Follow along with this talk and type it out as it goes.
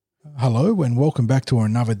Hello and welcome back to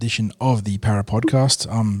another edition of the Para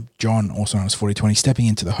Podcast. I'm John, also known as 4020, stepping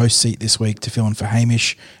into the host seat this week to fill in for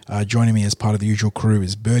Hamish. Joining me as part of the usual crew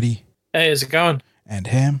is Birdie. Hey, how's it going? And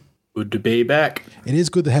Ham. Good to be back. It is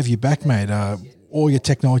good to have you back, mate. All your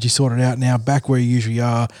technology sorted out now, back where you usually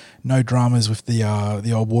are. No dramas with the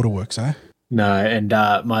old waterworks, eh? No, and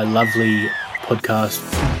my lovely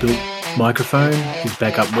podcast-built microphone is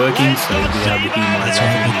back up working, so you'll be able to hear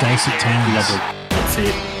my dulcet tones. lovely. That's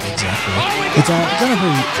it. Exactly. It's going to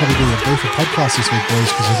probably be a briefer podcast this week,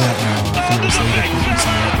 boys, because without our fearless leader putting us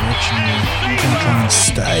in the right direction, we're going to try and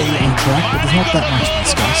stay on track, but there's not that much to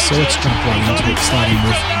discuss, so let's jump right into it, starting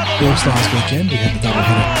with the All-Stars weekend. We had the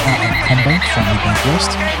doubleheader at Combank from Bank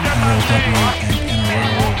West, NRLW and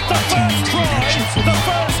NRL teams in action for the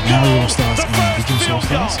Maori All-Stars and the Indigenous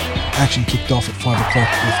All-Stars. Action kicked off at 5 o'clock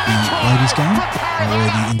with the ladies' game,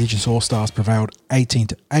 where the Indigenous All-Stars prevailed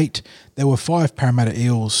 18-8. There were 5 Parramatta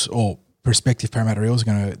Eels, or prospective Parramatta Eels,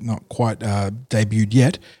 going to not quite debuted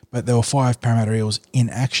yet, but there were 5 Parramatta Eels in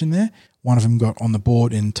action there. One of them got on the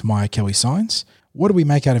board in Tamaya Kelly-Signs. What do we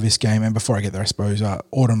make out of this game? And before I get there, I suppose,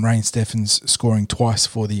 Autumn Rain-Steffens scoring twice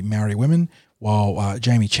for the Maori women, while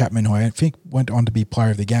Jamie Chapman, who I think went on to be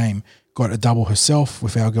player of the game, got a double herself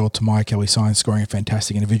with our girl Tamaya Kelly-Signs scoring a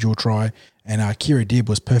fantastic individual try, and Kira Dibb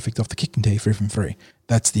was perfect off the kicking tee, 3 from 3.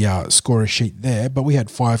 That's the scorer sheet there, but we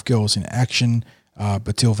had 5 girls in action.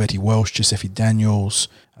 Batil Vetty Welsh, Giuseppe Daniels,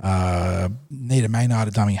 Nita Maynard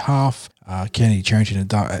at dummy half, Kennedy Charrington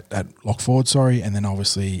at lock forward, and then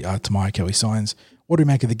obviously Tamaya Kelly-Signs. What do we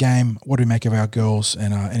make of the game? What do we make of our girls?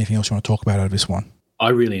 And anything else you want to talk about out of this one? I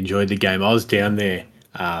really enjoyed the game. I was down there,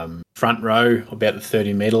 front row, about the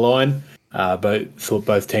 30-metre line. Thought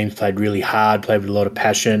both teams played really hard, played with a lot of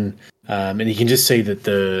passion, and you can just see that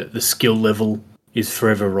the skill level is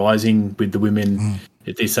forever rising with the women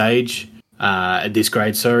at this age. At this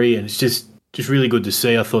grade, and it's just really good to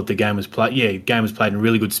see. I thought the game was played. Yeah, the game was played in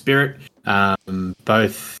really good spirit.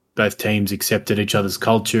 Both teams accepted each other's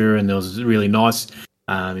culture, and it was really nice.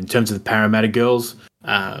 In terms of the Parramatta girls,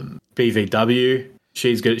 BVW,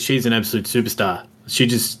 she's an absolute superstar. She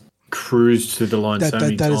just cruised through the line so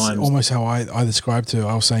many times. That is almost how I described her.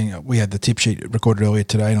 I was saying we had the tip sheet recorded earlier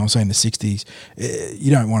today, and I was saying the 60s. You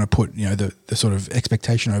don't want to put the sort of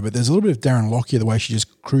expectation over, but there's a little bit of Darren Lockyer, the way she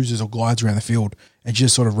just cruises or glides around the field and she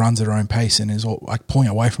just sort of runs at her own pace and is like pulling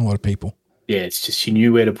away from a lot of people. Yeah, it's just she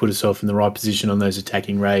knew where to put herself in the right position on those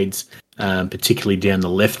attacking raids, particularly down the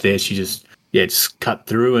left there. She just cut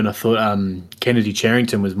through, and I thought Kennedy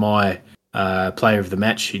Charrington was my player of the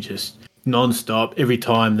match. She just non-stop every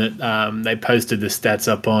time that they posted the stats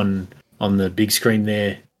up on the big screen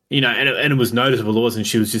there, and it was noticeable. It wasn't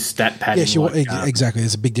she was just stat padding. Yeah, exactly.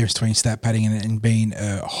 There's a big difference between stat padding and being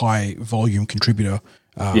a high volume contributor.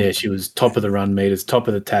 She was top of the run meters, top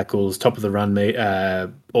of the tackles, top of the run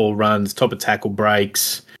all runs, top of tackle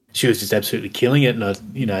breaks. She was just absolutely killing it,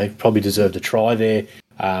 and probably deserved a try there.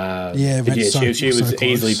 She was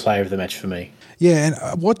easily player of the match for me. Yeah,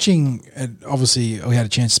 and watching, obviously, we had a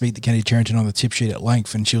chance to speak to Kennedy Charrington on the tip sheet at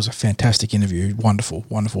length, and she was a fantastic interview. Wonderful,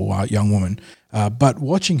 wonderful young woman. But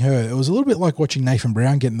watching her, it was a little bit like watching Nathan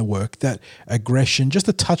Brown getting the work, that aggression, just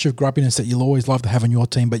a touch of grubbiness that you'll always love to have on your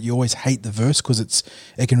team, but you always hate the verse because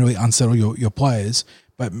it can really unsettle your players.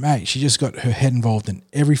 But, mate, she just got her head involved in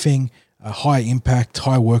everything, high impact,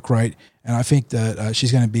 high work rate, and I think that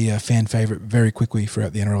she's going to be a fan favourite very quickly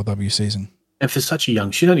throughout the NRLW season. And for such a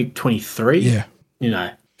young, she's only 23. Yeah.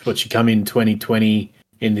 She come in 2020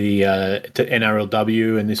 in the to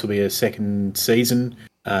NRLW, and this will be her second season.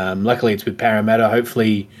 Luckily, it's with Parramatta.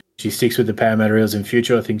 Hopefully, she sticks with the Parramatta Eels in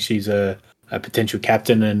future. I think she's a potential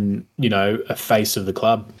captain and, a face of the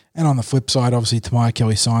club. And on the flip side, obviously, Tamaya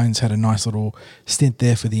Kelly-Signs had a nice little stint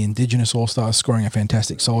there for the Indigenous All-Stars, scoring a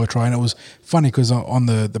fantastic solo try. And it was funny because on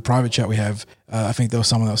the private chat we have, I think there was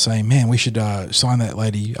someone that was saying, man, we should sign that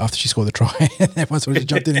lady after she scored the try. And everyone sort of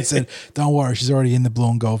jumped in and said, don't worry, she's already in the blue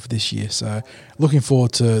and gold for this year. So looking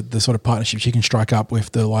forward to the sort of partnership she can strike up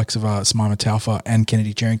with the likes of Smaima Taufa and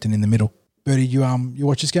Kennedy Charrington in the middle. Birdie, you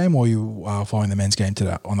watch this game, or you following the men's game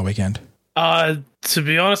today on the weekend? To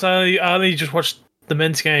be honest, I only just watched the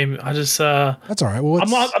men's game. I just that's all right. Well,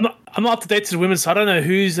 I'm not up to date to the women's, so I don't know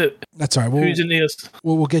who's it. That's all right. Well, who's in the?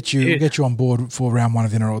 We'll get you on board for round 1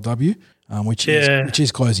 of the NRLW, which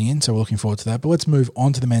is closing in. So we're looking forward to that. But let's move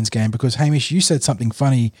on to the men's game, because Hamish, you said something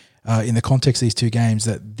funny in the context of these two games,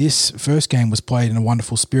 that this first game was played in a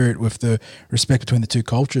wonderful spirit with the respect between the two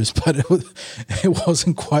cultures, but it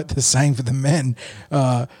wasn't quite the same for the men.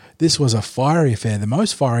 This was a fiery affair, the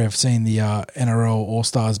most fiery I've seen the NRL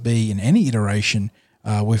All-Stars be in any iteration,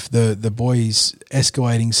 with the boys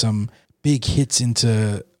escalating some big hits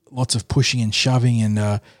into lots of pushing and shoving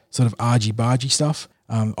and sort of argy-bargy stuff.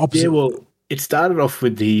 Opposite. Yeah, well, it started off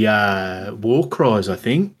with the war cries, I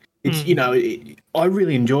think. It's I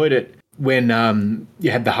really enjoyed it when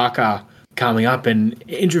you had the haka coming up and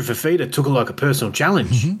Andrew Fafita took it like a personal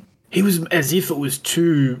challenge. Mm-hmm. He was as if it was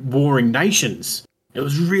two warring nations. It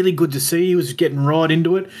was really good to see. He was getting right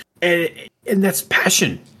into it. And that's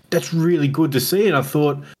passion. That's really good to see. And I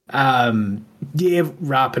thought, Rapana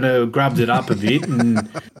grubbed it up a bit and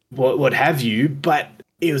what have you. But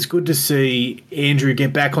it was good to see Andrew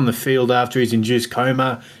get back on the field after his induced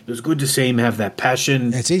coma. It was good to see him have that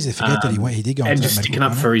passion. It's easy to forget that he did go and just sticking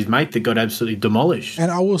up for his mate that got absolutely demolished.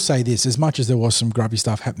 And I will say this, as much as there was some grubby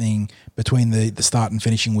stuff happening between the start and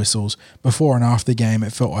finishing whistles, before and after the game,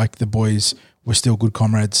 it felt like the boys were still good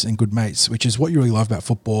comrades and good mates, which is what you really love about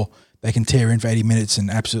football. They can tear in for 80 minutes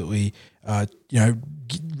and absolutely,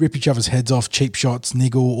 rip each other's heads off, cheap shots,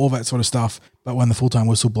 niggle, all that sort of stuff. But when the full-time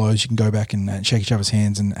whistle blows, you can go back and shake each other's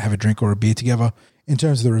hands and have a drink or a beer together. In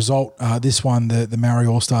terms of the result, this one, the Maori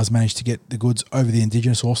All-Stars managed to get the goods over the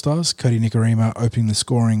Indigenous All-Stars. Cody Nikarima opening the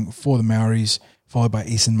scoring for the Maoris, followed by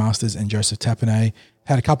Eason Masters and Joseph Tapane.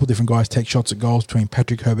 Had a couple of different guys take shots at goals between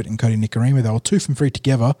Patrick Herbert and Cody Nikarima. They were 2 from 3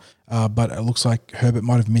 together, but it looks like Herbert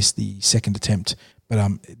might have missed the second attempt.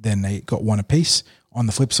 But then they got one apiece. On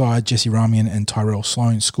the flip side, Jesse Ramian and Tyrell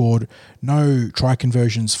Sloan scored no try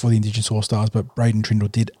conversions for the Indigenous All-Stars, but Braden Trindle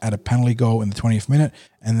did add a penalty goal in the 20th minute.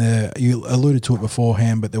 And you alluded to it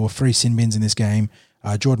beforehand, but there were 3 sin bins in this game.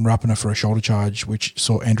 Jordan Rapana for a shoulder charge, which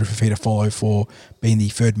saw Andrew Fafita follow for being the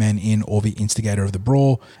third man in or the instigator of the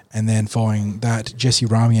brawl. And then following that, Jesse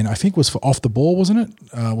Ramian, I think was for off the ball, wasn't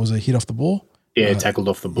it? Was a hit off the ball? Yeah, tackled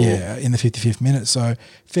off the ball. Yeah, in the 55th minute. So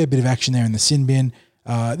fair bit of action there in the sin bin.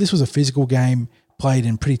 This was a physical game, played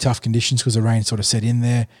in pretty tough conditions because the rain sort of set in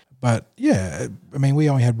there. But yeah, I mean, we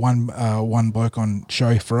only had one bloke on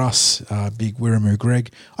show for us, big Wiramu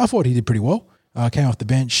Greg. I thought he did pretty well. Came off the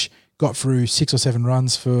bench, got through 6 or 7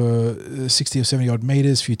 runs for 60 or 70 odd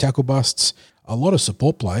metres, few tackle busts, a lot of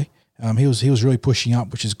support play. He was really pushing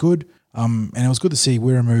up, which is good. And it was good to see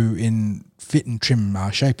Wiramu in fit and trim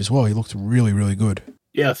shape as well. He looked really, really good.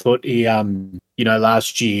 Yeah, I thought he,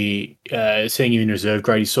 last year, seeing him in reserve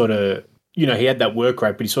grade, he sort of, he had that work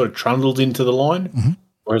rate, but he sort of trundled into the line. Mm-hmm.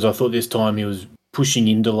 Whereas I thought this time he was pushing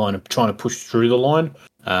into the line and trying to push through the line.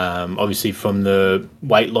 Obviously, from the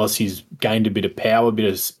weight loss, he's gained a bit of power, a bit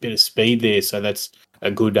of speed there. So that's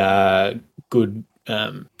a good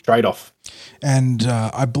trade-off. And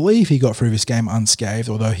I believe he got through this game unscathed,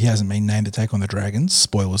 although he hasn't been named to take on the Dragons.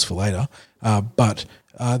 Spoilers for later. But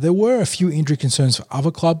there were a few injury concerns for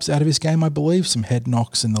other clubs out of this game, I believe, some head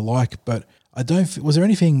knocks and the like. But was there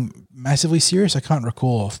anything massively serious? I can't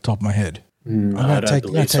recall off the top of my head. I don't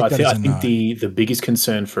believe so. I think the biggest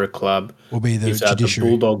concern for a club will be the judiciary.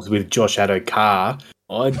 The Bulldogs with Josh Addo-Carr.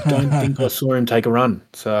 I don't think I saw him take a run.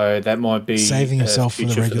 So that might be saving himself for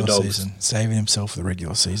the regular season. Saving himself for the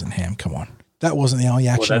regular season, Ham. Come on. That wasn't the only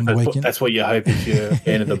action on the weekend. That's what you hope if you're a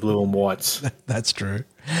fan of the blue and whites. That's true.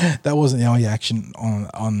 That wasn't the only action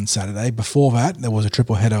on Saturday. Before that, there was a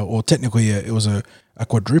triple header, or technically it was a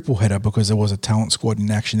quadruple header because there was a talent squad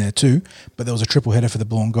in action there too. But there was a triple header for the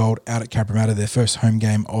Blue and Gold out at Cabramatta, their first home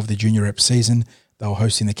game of the junior rep season. They were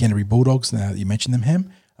hosting the Canterbury Bulldogs, now that you mentioned them,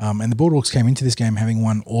 Ham. And the Bulldogs came into this game having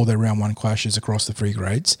won all their round 1 clashes across the 3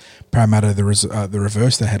 grades. Parramatta, the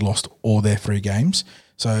reverse, they had lost all their 3 games.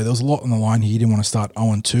 So there was a lot on the line here. You didn't want to start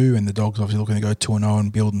 0-2, and the Dogs obviously looking to go 2-0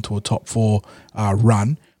 and build into a top 4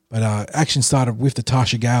 run. But action started with the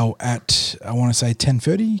Tarsha Gale at, I want to say,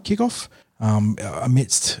 10:30 kickoff,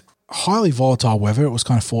 amidst highly volatile weather. It was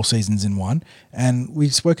kind of 4 seasons in one. And we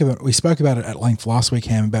spoke about it at length last week,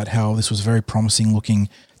 Ham, about how this was a very promising looking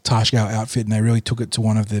Tarsha Gale outfit, and they really took it to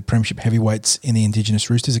one of the premiership heavyweights in the Indigenous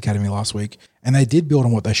Roosters Academy last week. And they did build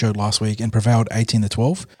on what they showed last week and prevailed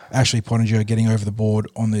 18-12. Ashley Pottinger getting over the board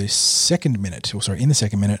in the second minute,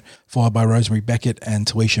 followed by Rosemary Beckett and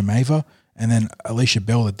Talisha Maver. And then Alicia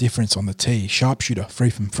Bell, the difference on the tee. Sharpshooter, 3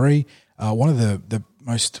 from 3. One of the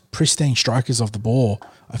most pristine strikers of the ball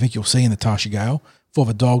I think you'll see in the Tarsha Gale. For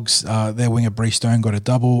the Dogs, their winger Bree Stone got a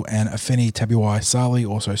double, and Afeni Tabuai Sali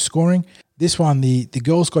also scoring. This one, the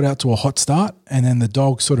girls got out to a hot start, and then the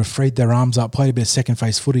Dogs sort of freed their arms up, played a bit of second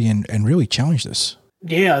phase footy, and really challenged us.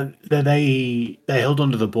 Yeah, they held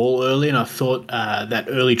onto the ball early, and I thought that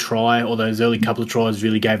early try, or those early couple of tries,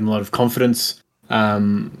 really gave them a lot of confidence,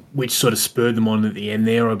 which sort of spurred them on at the end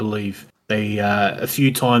there, I believe. They a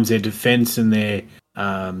few times their defence and their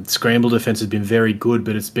scramble defence has been very good,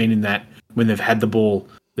 but it's been in that when they've had the ball,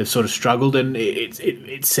 they've sort of struggled, and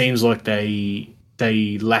it seems like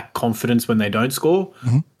they lack confidence when they don't score.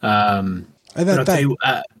 Mm-hmm.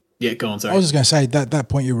 Yeah, go on, I sorry. was just going to say that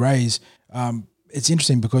point you raise, it's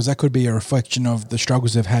interesting because that could be a reflection of the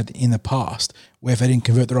struggles they've had in the past, where if they didn't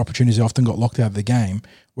convert their opportunities, they often got locked out of the game.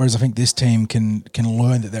 Whereas I think this team can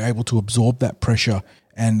learn that they're able to absorb that pressure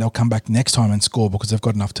and they'll come back next time and score because they've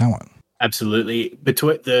got enough talent. Absolutely.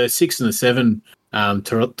 Between the 6 and the 7,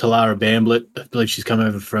 Talara Bamblett, I believe she's come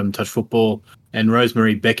over from Touch Football, and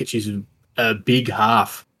Rosemary Beckett, she's a big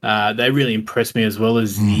half. They really impressed me, as well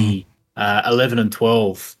as the 11 and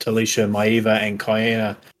 12, Talisha Maiva and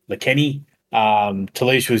Kayana McKenney.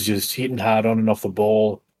 Talisha was just hitting hard on and off the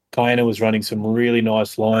ball. Kayana was running some really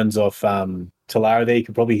nice lines off Talara there. You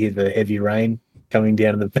could probably hear the heavy rain coming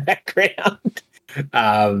down in the background.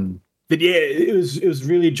 But yeah, it was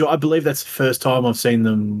really. I believe that's the first time I've seen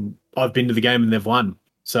them. I've been to the game and they've won.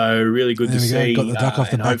 So really good to see. Got the duck off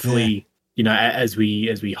the and back hopefully, there. As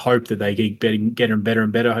we hope that they get better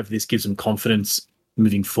and better. Hopefully, this gives them confidence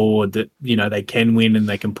moving forward that they can win and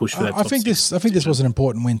they can push for that. I think this was an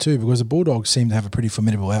important win too, because the Bulldogs seem to have a pretty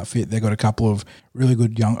formidable outfit. They got a couple of really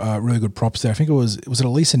good really good props there. I think it was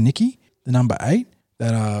Elisa Nicky, the number 8.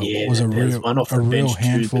 That was a real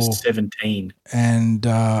handful. 17, and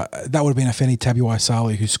that would have been Afeni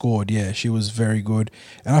Tabuai-Sali who scored. Yeah, she was very good.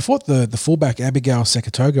 And I thought the fullback Abigail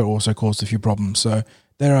Sekatoga also caused a few problems. So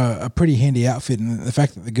they're a pretty handy outfit, and the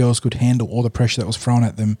fact that the girls could handle all the pressure that was thrown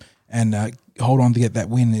at them and hold on to get that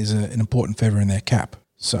win is an important feather in their cap.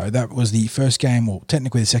 So that was the first game, or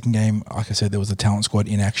technically the second game. Like I said, there was the talent squad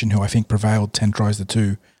in action who I think prevailed 10 tries to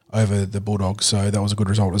 2 over the Bulldogs. So that was a good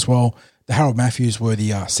result as well. The Harold Matthews were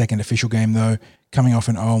the second official game, though, coming off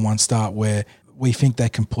an 0-1 start where we think they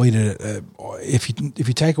completed it. If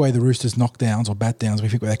you take away the Roosters' knockdowns or bat downs, we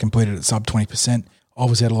think they completed it sub 20%.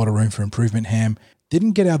 Obviously had a lot of room for improvement. Ham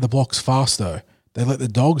didn't get out of the blocks fast, though. They let the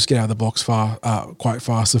Dogs get out of the blocks quite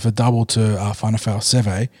fast with a double to Whanawhau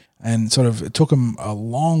Seve, and sort of it took them a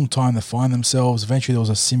long time to find themselves. Eventually there was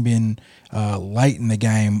a sin-bin late in the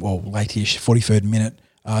game, late-ish, 43rd minute,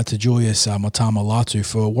 to Julius Matama Latu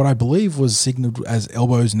for what I believe was signalled as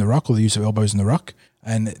elbows in the ruck, or the use of elbows in the ruck.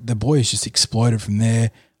 And the boys just exploded from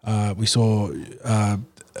there. We saw,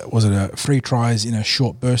 3 tries in a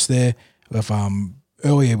short burst there. With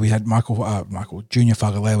earlier we had Michael Junior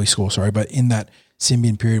Fagalewi score, but in that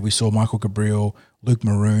sin-bin period we saw Michael Gabriel, Luke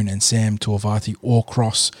Maroon and Sam Tuavati all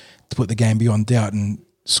cross to put the game beyond doubt and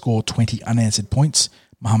score 20 unanswered points.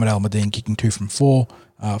 Muhammad Al-Madin kicking 2 from 4.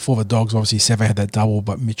 For the Dogs, obviously, Seve had that double,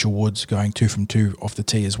 but Mitchell Woods going 2 from 2 off the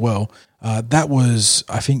tee as well. That was,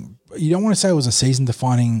 I think, you don't want to say it was a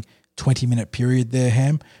season-defining 20-minute period there,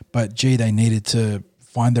 Ham, but, gee, they needed to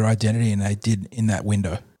find their identity, and they did in that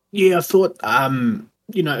window. Yeah, I thought,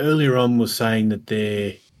 earlier on was saying that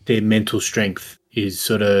their mental strength is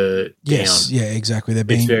sort of down. Yes, yeah, exactly.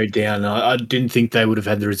 It's very down. I didn't think they would have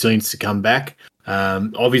had the resilience to come back.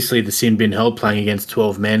 Obviously, the sin bin held playing against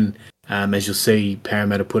 12 men. As you'll see,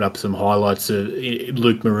 Parramatta put up some highlights of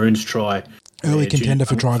Luke Maroon's try. Early contender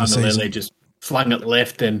for try of the season. Just flung it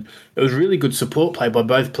left, and it was really good support play by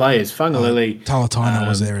both players. Fangalili. Talatino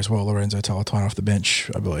was there as well, Lorenzo Talatino off the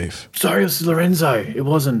bench, I believe. Sorry, it was Lorenzo. It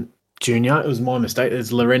wasn't Junior. It was my mistake. It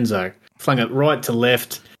was Lorenzo. Flung it right to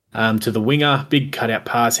left to the winger. Big cutout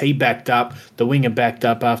pass. He backed up. The winger backed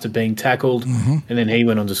up after being tackled, and then he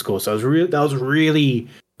went on to score. So that was really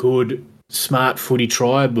good. Smart footy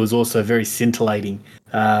try, but was also very scintillating.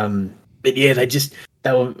 But yeah,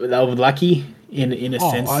 they were lucky in a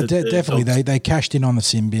sense. Definitely, they cashed in on the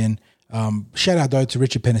sin bin. Shout out though to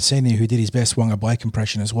Richard Penasini, who did his best Wonga Blake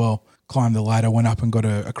impression as well. Climbed the ladder, went up and got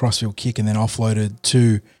a crossfield kick, and then offloaded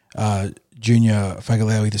to Junior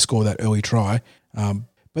Fagalewi to score that early try.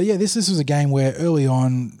 But yeah, this was a game where early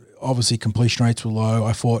on, obviously completion rates were low.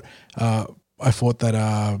 I thought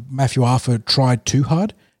that Matthew Arthur tried too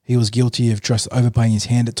hard. He was guilty of just overplaying his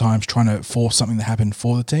hand at times, trying to force something to happen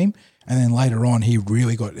for the team. And then later on,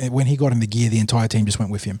 when he got in the gear, the entire team just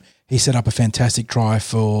went with him. He set up a fantastic try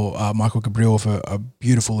for Michael Gabriel for a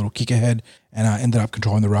beautiful little kick ahead, and ended up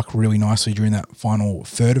controlling the ruck really nicely during that final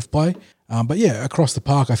third of play. But yeah, across the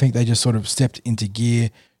park, I think they just sort of stepped into gear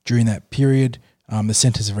during that period. The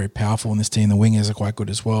centres are very powerful in this team. The wingers are quite good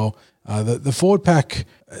as well. The forward pack,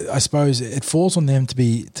 I suppose, it falls on them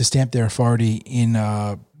to stamp their authority in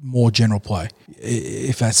more general play,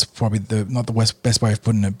 if that's probably not the best way of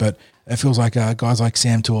putting it, but it feels like guys like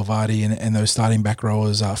Sam Tuavati and those starting back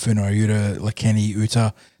rowers, Funa Oyuta, Lakeni,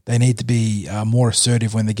 Uta, they need to be more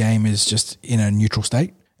assertive when the game is just in a neutral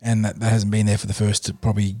state, and that hasn't been there for the first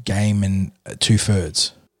probably game and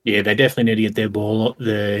 2/3. Yeah, they definitely need to get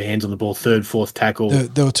their hands on the ball, third, fourth tackle.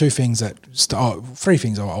 There were 3 things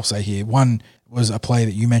I'll say here. One was a play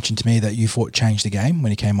that you mentioned to me that you thought changed the game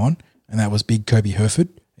when he came on, and that was big Kobe Herford.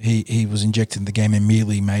 he was injected in the game and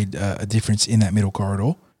immediately made a difference in that middle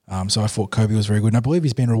corridor. So I thought Kobe was very good. And I believe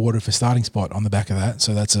he's been rewarded for starting spot on the back of that.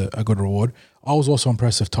 So that's a good reward. I was also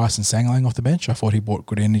impressed with Tyson Sanglang off the bench. I thought he brought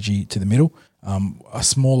good energy to the middle. A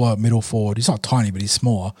smaller middle forward. He's not tiny, but he's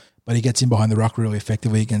smaller. But he gets in behind the ruck really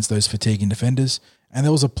effectively against those fatiguing defenders. And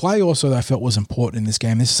there was a play also that I felt was important in this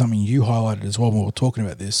game. This is something you highlighted as well when we were talking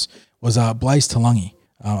about this, was Blaze Talangi.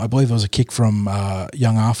 I believe there was a kick from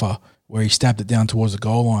young Arthur where he stabbed it down towards the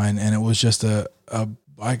goal line, and it was just I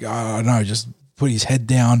don't know, just put his head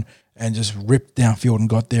down and just ripped downfield and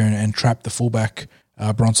got there and trapped the fullback,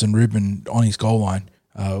 Bronson Rubin, on his goal line.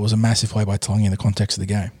 It was a massive play by Talangi in the context of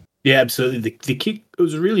the game. Yeah, absolutely. The kick, it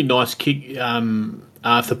was a really nice kick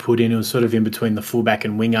Arthur put in. It was sort of in between the fullback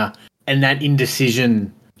and winger. And that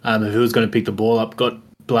indecision of who was going to pick the ball up got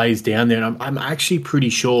Blaze down there. And I'm actually pretty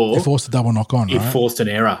sure it forced a double knock on. It forced an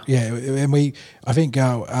error. Yeah, and I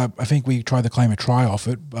think we tried to claim a try off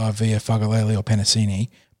it via Fagalele or Penasini,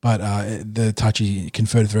 but the touchy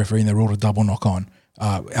conferred with the referee and they ruled a double knock on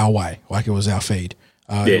our way, like it was our feed.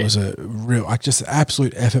 It was a real, just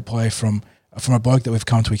absolute effort play from a bloke that we've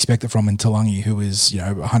come to expect it from in Talangi, who is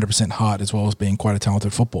 100% heart as well as being quite a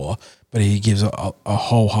talented footballer, but he gives a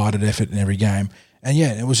wholehearted effort in every game. And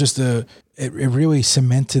yeah, it was just it really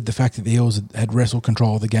cemented the fact that the Eels had wrestled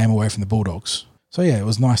control of the game away from the Bulldogs. So yeah, it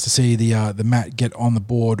was nice to see the Mat get on the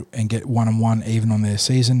board and get 1-1 even on their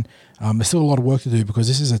season. There's still a lot of work to do because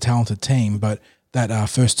this is a talented team, but that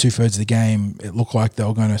first 2/3 of the game, it looked like they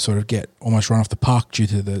were going to sort of get almost run off the park due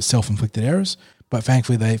to the self-inflicted errors. But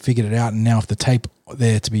thankfully they figured it out, and now if the tape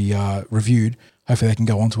there to be reviewed, hopefully they can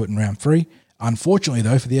go onto it in round 3. Unfortunately,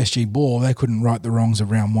 though, for the SG Ball, they couldn't right the wrongs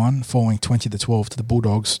of round 1, falling 20-12 to the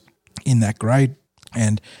Bulldogs in that grade.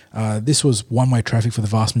 And this was one-way traffic for the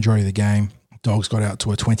vast majority of the game. Dogs got out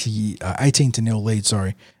to a 18-0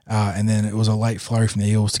 lead, and then it was a late flurry from the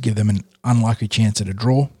Eels to give them an unlikely chance at a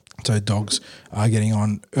draw. So Dogs getting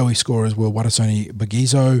on early scorers were Watasoni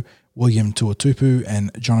Bagizo, William Tuatupu,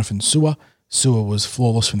 and Jonathan Sewer. Sewer was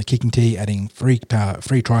flawless from the kicking tee, adding free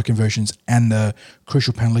try conversions and a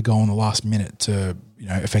crucial penalty goal in the last minute to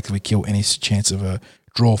effectively kill any chance of a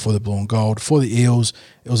draw for the Blue and Gold. For the Eels,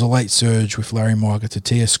 it was a late surge with Larry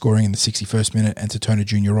Marga-Tatia scoring in the 61st minute and Tatona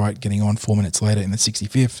Junior Wright getting on 4 minutes later in the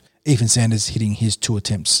 65th. Ethan Sanders hitting his 2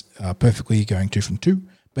 attempts perfectly, going 2 from 2.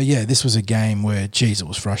 But yeah, this was a game where, geez, it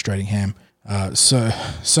was frustrating, Ham. So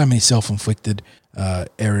many self-inflicted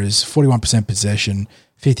errors, 41% possession,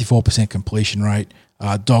 54% completion rate.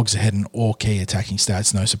 Dogs ahead in all key attacking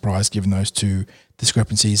stats, no surprise given those two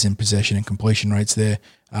discrepancies in possession and completion rates there.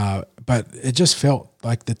 But it just felt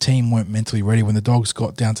like the team weren't mentally ready. When the Dogs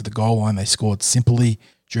got down to the goal line, they scored simply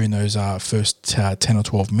during those first 10 or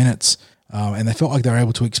 12 minutes. And they felt like they were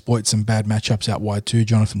able to exploit some bad matchups out wide too.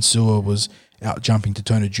 Jonathan Sewer was out jumping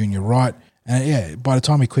Tatona Junior Wright. And yeah, by the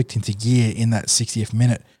time we clicked into gear in that 60th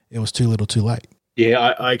minute, it was too little too late. Yeah,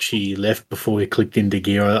 I actually left before we clicked into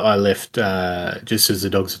gear. I left just as the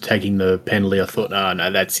Dogs were taking the penalty. I thought, oh,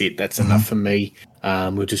 no, that's it. That's enough for me.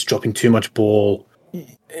 We're just dropping too much ball.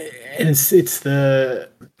 And it's the,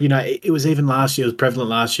 it was even last year, it was prevalent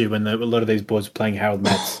last year when a lot of these boys were playing Harold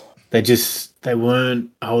Mats. They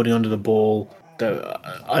weren't holding onto the ball.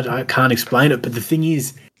 I can't explain it, but the thing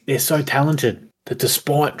is, they're so talented that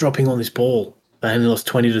despite dropping on this ball, they only lost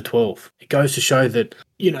 20-12. It goes to show that,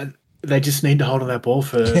 they just need to hold on that ball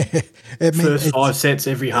for first 5 sets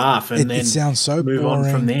every half, and then it sounds so move on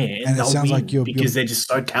from there. And it sounds like they're just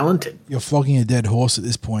so talented. You're flogging a dead horse at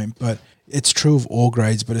this point, but it's true of all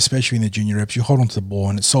grades, but especially in the junior reps. You hold on to the ball,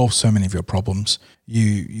 and it solves so many of your problems.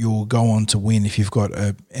 You'll go on to win if you've got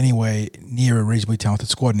anyway near a reasonably talented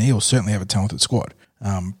squad, and Eels certainly have a talented squad.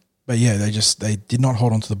 But yeah, they did not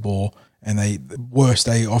hold on to the ball. And they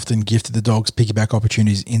often gifted the Dogs piggyback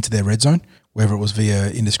opportunities into their red zone, whether it was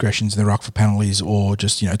via indiscretions in the ruck for penalties or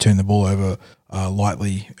just, turn the ball over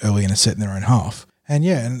lightly early in a set in their own half. And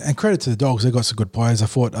yeah, and credit to the Dogs, they got some good players. I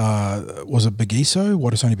thought, was it Bagiso?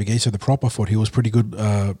 Watasoni Bagiso, the prop? I thought he was pretty good,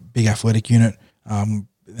 big athletic unit.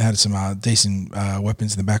 Had some decent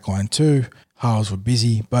weapons in the back line too. Halves were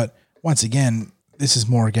busy. But once again, this is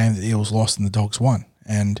more a game that the Eels lost than the Dogs won.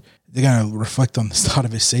 And they're going to reflect on the start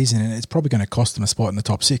of this season, and it's probably going to cost them a spot in the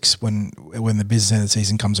top 6 when the business end of the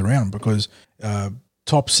season comes around, because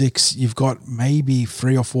top 6, you've got maybe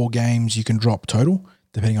 3 or 4 games you can drop total,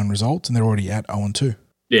 depending on results, and they're already at 0-2.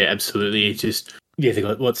 Yeah, absolutely. It's just, they've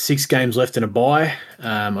got, 6 games left in a bye?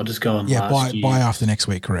 I'll just go on last year. Bye after next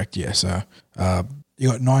week, correct, yeah. So you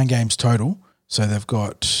got 9 games total, so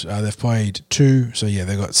they've played 2, so yeah,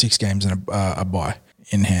 they've got 6 games and a bye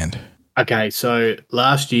in hand. Okay, so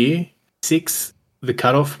last year, 6 the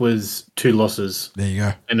cutoff was 2 losses. There you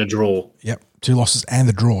go. And a draw. Yep, 2 losses and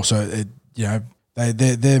the draw. So,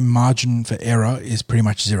 their margin for error is pretty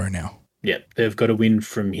much 0 now. Yep, they've got to win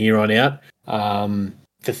from here on out.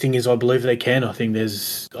 The thing is, I believe they can. I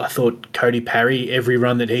thought Cody Parry, every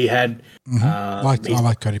run that he had. I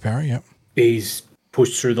like Cody Parry, yep. He's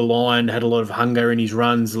pushed through the line, had a lot of hunger in his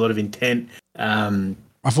runs, a lot of intent.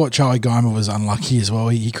 I thought Charlie Geimer was unlucky as well.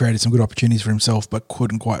 He created some good opportunities for himself, but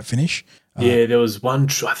couldn't quite finish. There was one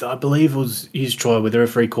try, I believe it was his try, where the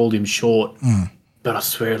referee called him short. But I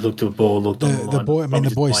swear it looked at the ball, on the line.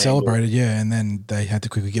 The boys celebrated, and then they had to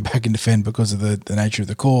quickly get back and defend because of the nature of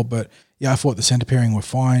the call. But, I thought the centre pairing were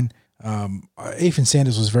fine. Ethan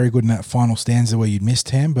Sanders was very good in that final stanza where you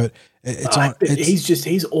missed him, but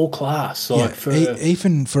he's all class.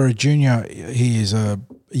 Ethan, for a junior, he is a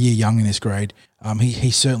year young in this grade.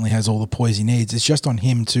 He certainly has all the poise he needs. It's just on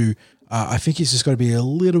him to. I think he's just got to be a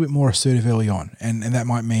little bit more assertive early on, and that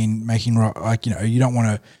might mean making you don't want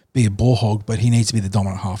to be a ball hog, but he needs to be the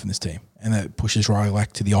dominant half in this team, and that pushes Riley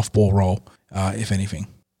Lack to the off ball role, if anything.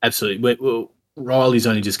 Absolutely. Well, Riley's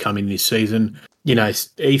only just come in this season.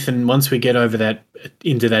 Ethan, once we get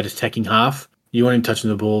into that attacking half, you want him touching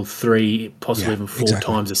the ball 3, possibly even 4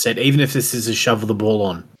 times a set, even if this is a shovel the ball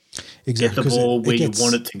on. Exactly. Get the ball where you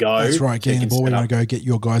want it to go. That's right. Getting the ball where you want to go, get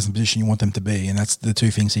your guys in the position you want them to be, and that's the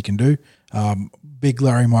 2 things he can do. Big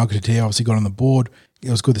Larry Margaret obviously got on the board. It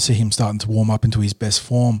was good to see him starting to warm up into his best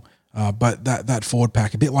form. But that forward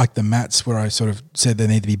pack, a bit like the Mats, where I sort of said they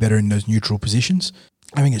need to be better in those neutral positions.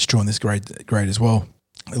 I think it's true in this grade as well.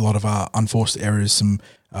 A lot of unforced errors, some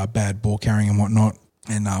bad ball carrying and whatnot,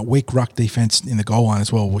 and weak ruck defense in the goal line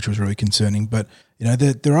as well, which was really concerning. But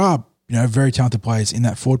there are very talented players in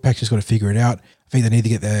that forward pack. Just got to figure it out. I think they need to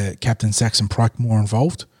get their captain Saxon Pryke more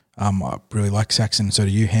involved. I really like Saxon, so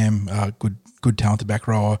do you, Ham. Good talented back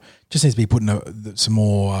rower. Just needs to be putting some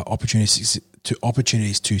more opportunities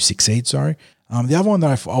to succeed. Sorry. The other one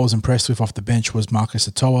that I was impressed with off the bench was Marcus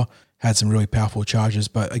Atoa. Had some really powerful charges,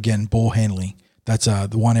 but again, ball handling. That's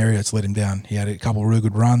the one area that's let him down. He had a couple of really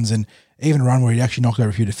good runs, and even a run where he actually knocked over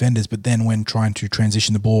a few defenders, but then when trying to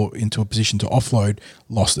transition the ball into a position to offload,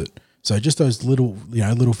 lost it. So just those little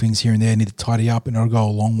things here and there need to tidy up, and it'll go a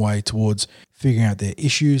long way towards figuring out their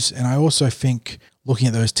issues. And I also think looking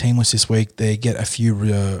at those team lists this week, they get a few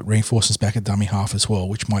reinforcements back at dummy half as well,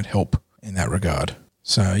 which might help in that regard.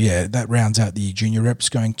 So that rounds out the junior reps,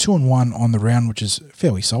 going 2-1 on the round, which is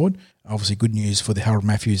fairly solid. Obviously good news for the Harold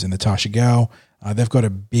Matthews and the Tasha Gale. They've got a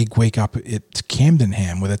big week up at Camden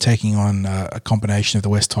Ham, where they're taking on a combination of the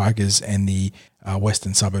West Tigers and the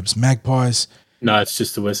Western Suburbs Magpies. No, it's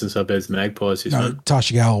just the Western Suburbs Magpies, isn't it?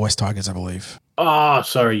 Tasha Gale or West Tigers, I believe. Oh,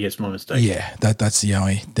 sorry, yes, my mistake. Yeah, that's the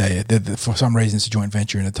only. For some reason, it's a joint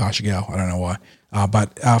venture in the Tasha Gale. I don't know why.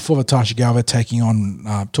 But for the Tasha Gale, they're taking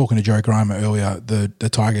on, talking to Joe Grimer earlier, the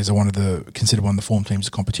Tigers are considered one of the form teams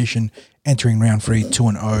of competition, entering round 3,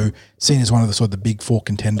 2-0, seen as one of the sort of the big 4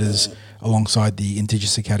 contenders alongside the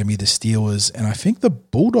Indigenous Academy, the Steelers, and I think the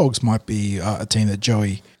Bulldogs might be a team that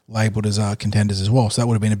Joey labelled as contenders as well. So that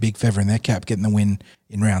would have been a big feather in their cap, getting the win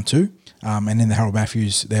in round 2. And then the Harold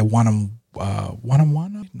Matthews, they're 1-1.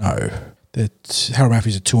 No, Harold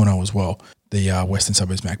Matthews are 2-0 as well. The Western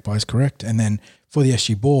Suburbs Magpies, correct. And then for the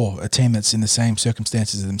SG Ball, a team that's in the same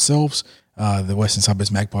circumstances as themselves, the Western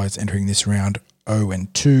Suburbs Magpies entering this round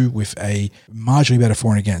 0-2 with a marginally better for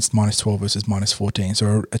and against, -12 versus -14.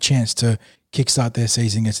 So a chance to kickstart their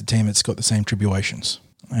season against a team that's got the same tribulations.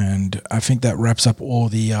 And I think that wraps up all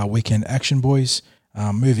the weekend action, boys.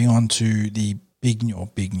 Moving on to the big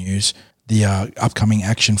news, the upcoming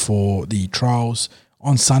action for the trials.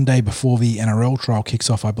 On Sunday, before the NRL trial kicks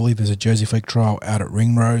off, I believe there's a Jersey Flegg trial out at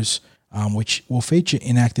Ringrose, which will feature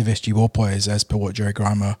inactive SG Ball players, as per what Joe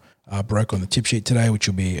Grimer broke on the tip sheet today, which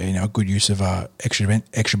will be a good use of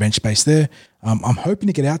extra bench space there. I'm hoping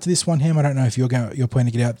to get out to this one, Ham. I don't know if you're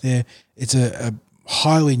planning to get out there. It's a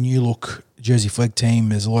highly new look Jersey Flegg team.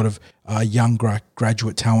 There's a lot of young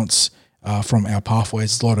graduate talents from our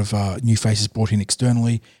pathways. There's a lot of new faces brought in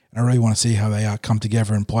externally, and I really want to see how they come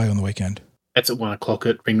together and play on the weekend. That's at 1 o'clock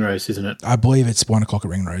at Ringrose, isn't it? I believe it's 1 o'clock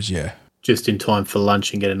at Ringrose, yeah. Just in time for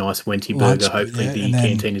lunch and get a nice Wenty burger. Hopefully the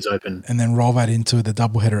canteen is open. And then roll that into the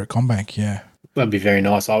doubleheader at Combank, yeah. That'd be very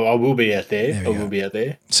nice. I will be out there. I will be out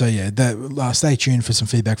there. So, yeah, stay tuned for some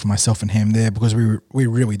feedback from myself and Ham there, because we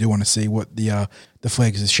really do want to see what the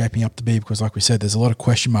Flags is shaping up to be, because like we said, there's a lot of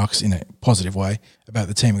question marks in a positive way about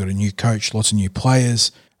the team. We've got a new coach, lots of new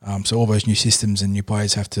players. So all those new systems and new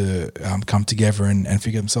players have to come together and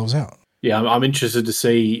figure themselves out. Yeah, I'm interested to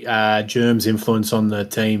see Germ's influence on the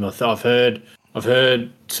team. I've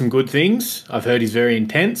heard some good things. I've heard he's very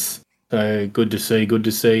intense. So good to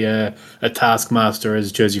see a taskmaster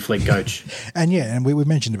as Jersey Flegg coach. And we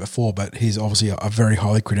mentioned it before, but he's obviously a very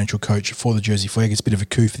highly credentialed coach for the Jersey Flegg. It's a bit of a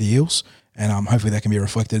coup for the Eels, and hopefully that can be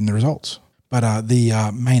reflected in the results. But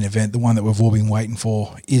the main event, the one that we've all been waiting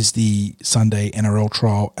for, is the Sunday NRL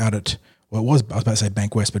trial out at, I was about to say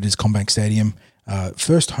Bankwest, but it is CommBank Stadium.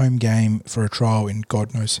 First home game for a trial in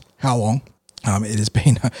God knows how long. It has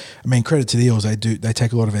been, credit to the Eels. They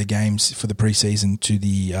take a lot of their games for the preseason to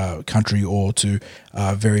the country or to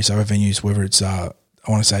various other venues, whether it's,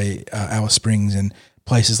 Alice Springs and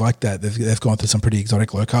places like that. They've gone through some pretty exotic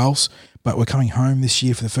locales, but we're coming home this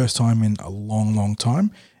year for the first time in a long, long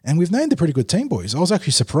time. And we've named a pretty good team, boys. I was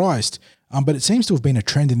actually surprised, but it seems to have been a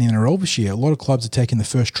trend in the NRL this year. A lot of clubs are taking the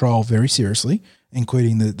first trial very seriously,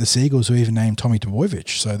 including the Seagulls, who even named Tommy Trbojevic.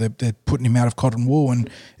 So they're putting him out of cotton wool and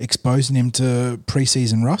exposing him to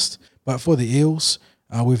preseason rust. But for the Eels,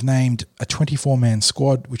 we've named a 24-man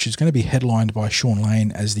squad, which is going to be headlined by Sean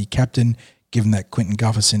Lane as the captain, given that Quinton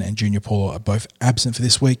Gufferson and Junior Paulo are both absent for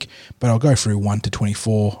this week. But I'll go through 1 to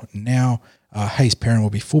 24 now. Hayes Perrin will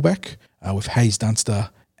be fullback, with Hayes Dunster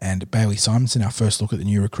and Bailey Simonson, our first look at the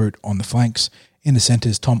new recruit, on the flanks. In the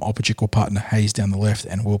centres, Tom Opachik will partner Hayes down the left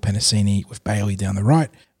and Will Penasini with Bailey down the right.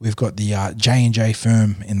 We've got the J&J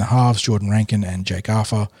firm in the halves, Jordan Rankin and Jake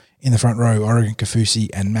Arthur. In the front row, Oregon Kafusi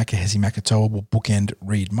and Makahesi Makatoa will bookend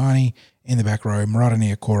Reed Marnie. In the back row, Murata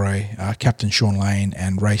Niokore, Captain Sean Lane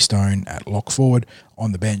and Ray Stone at lock forward.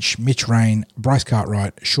 On the bench, Mitch Rain, Bryce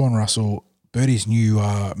Cartwright, Sean Russell, Birdie's new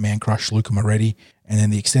man crush, Luca Moretti. And then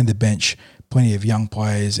the extended bench, plenty of young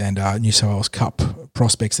players and New South Wales Cup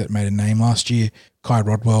prospects that made a name last year. Kai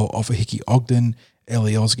Rodwell, Ofahiki Ogden,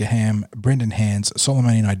 Ellie Osgaham, Brendan Hands,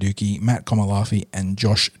 Solomoni Naiduki, Matt Komalafi, and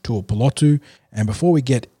Josh Tuapolotu. And before we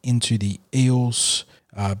get into the Eels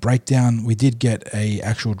breakdown, we did get a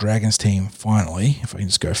actual Dragons team finally. If I can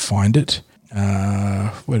just go find it.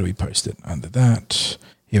 Where do we post it? Under that.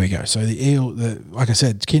 Here we go. So like I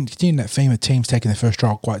said, continuing that theme of teams taking their first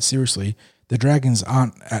trial quite seriously. The Dragons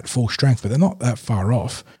aren't at full strength, but they're not that far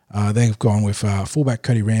off. They've gone with fullback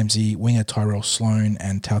Cody Ramsey, winger Tyrell Sloan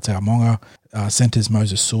and Tautau Monga, centres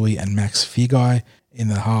Moses Sui and Max Figai. In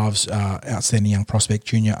the halves, outstanding young prospect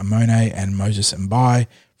Junior Amone and Moses Mbai.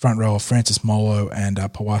 Front row of Francis Molo and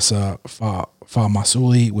Pawasa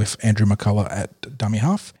Farmasuli with Andrew McCullough at dummy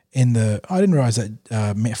half. I didn't realise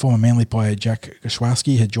that former Manly player Jack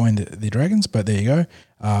Gashwowski had joined the Dragons, but there you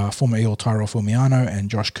go. Former Eel Tyrell Fulmiano and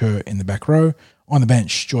Josh Kerr in the back row. On the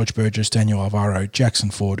bench, George Burgess, Daniel Alvaro,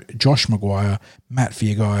 Jackson Ford, Josh Maguire, Matt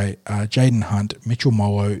Fiagai, Jaden Hunt, Mitchell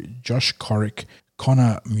Molo, Josh Corrick,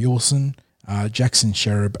 Connor Mulson, Jackson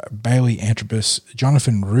Sherab, Bailey Antropus,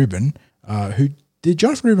 Jonathan Rubin, did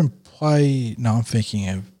Jonathan Rubin play? No, I'm thinking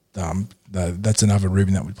of that's another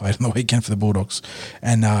Rubin that we played on the weekend for the Bulldogs,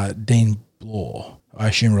 and Dean Blore, I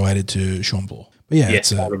assume related to Sean Blore. But yeah,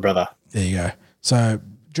 it's older brother. There you go. So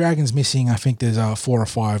Dragons missing, I think there's 4 or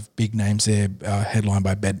 5 big names there, headlined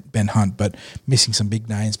by Ben Hunt, but missing some big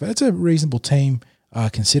names. But it's a reasonable team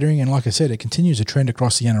considering, and like I said, it continues a trend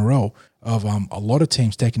across the NRL of a lot of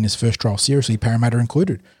teams taking this first trial seriously, Parramatta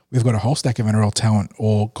included. We've got a whole stack of NRL talent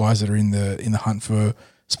or guys that are in the hunt for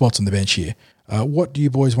spots on the bench here. What do you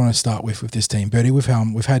boys want to start with this team? Bertie, we've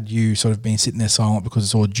had you sort of been sitting there silent because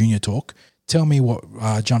it's all junior talk. Tell me what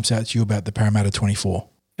jumps out to you about the Parramatta 24.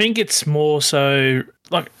 I think it's more so,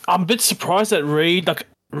 I'm a bit surprised that Reed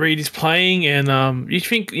is playing, and you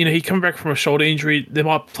think, he coming back from a shoulder injury, they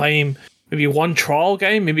might play him maybe one trial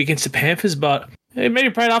game, maybe against the Panthers, but maybe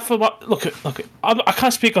Brad Arthur, look, I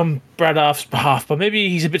can't speak on Brad Arthur's behalf, but maybe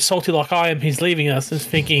he's a bit salty like I am. He's leaving us and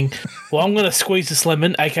thinking, well, I'm going to squeeze this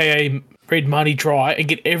lemon, aka Reed Marnie, dry and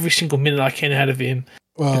get every single minute I can out of him.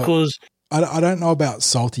 Well, because I don't know about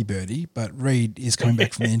salty Birdie, but Reed is coming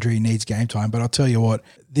back from the injury, needs game time. But I'll tell you what,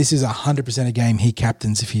 this is 100% a game he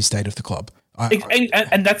captains if he stayed with the club.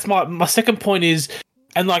 And that's my second point is,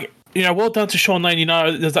 and well done to Sean Lane.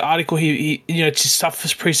 There's the article he it's his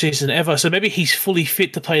toughest preseason ever. So maybe he's fully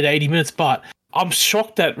fit to play the 80 minutes. But I'm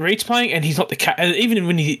shocked that Reed's playing and he's not the captain.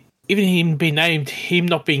 Even him being named, him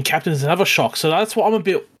not being captain is another shock. So that's why I'm a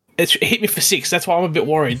bit. It hit me for 6. That's why I'm a bit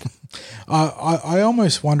worried. I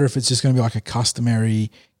almost wonder if it's just going to be like a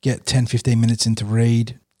customary get 10, 15 minutes into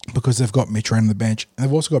Reed because they've got Mitch Rain on the bench. And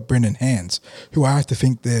they've also got Brendan Hands, who I have to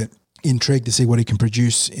think they're intrigued to see what he can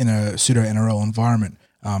produce in a pseudo-NRL environment.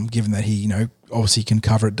 Given that he, obviously can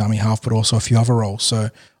cover at dummy half, but also a few other roles. So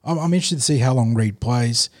I'm interested to see how long Reed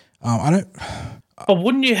plays. But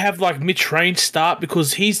wouldn't you have Mitch Rain start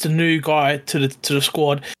because he's the new guy to the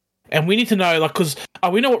squad, And we need to know, like, because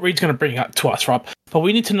we know what Reed's going to bring up to us, right? But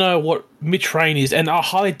we need to know what Mitch Rain is. And I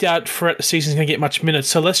highly doubt throughout the season he's going to get much minutes.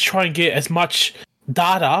 So let's try and get as much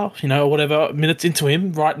data, or whatever, minutes into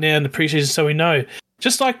him right now in the preseason so we know.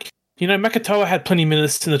 Just like, Makatoa had plenty of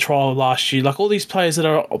minutes in the trial last year. Like, all these players that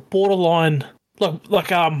are borderline, like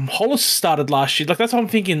Hollis started last year. Like, that's what I'm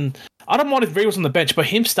thinking. I don't mind if Reed was on the bench, but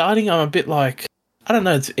him starting, I'm a bit like, I don't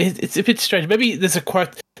know. It's a bit strange. Maybe there's a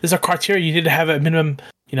criteria you need to have a minimum,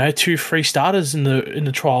 2-3 starters in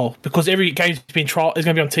the trial, because every game's been trial is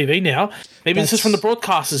going to be on TV now. Maybe this is from the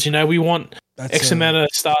broadcasters. We want X amount of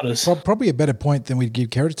starters. Probably a better point than we'd give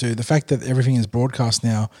credit to. The fact that everything is broadcast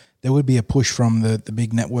now, there would be a push from the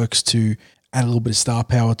big networks to add a little bit of star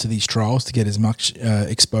power to these trials to get as much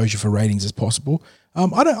exposure for ratings as possible.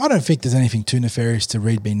 I don't think there's anything too nefarious to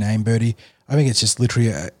Reed being named, Birdie. I think it's just literally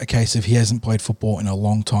a case of he hasn't played football in a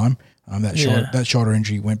long time. That shoulder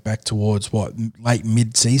injury went back towards late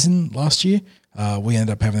mid-season last year. We ended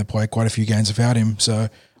up having to play quite a few games without him. So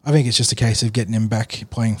I think it's just a case of getting him back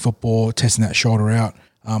playing football, testing that shoulder out.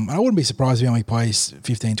 I wouldn't be surprised if he only plays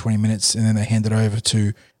 15, 20 minutes and then they hand it over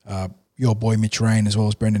to your boy Mitch Rain as well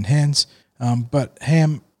as Brendan Hands. But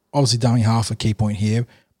Ham, obviously dummy half a key point here.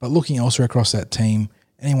 But looking elsewhere across that team,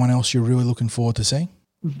 anyone else you're really looking forward to seeing?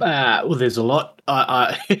 Well, there's a lot.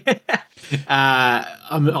 I'm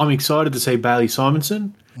excited to see Bailey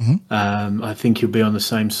Simonson. Mm-hmm. I think he'll be on the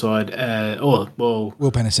same side. Will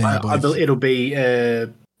Penasini, I believe. It'll be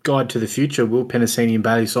Guide to the Future, Will Penasini and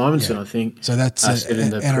Bailey Simonson, I think. So that's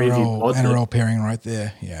an NRL pairing right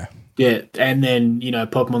there, yeah. Yeah, and then,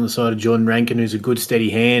 pop him on the side of Jordan Rankin, who's a good, steady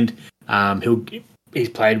hand. He's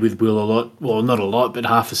played with Will a lot. Well, not a lot, but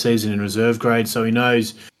half a season in reserve grade, so he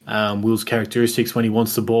knows Will's characteristics when he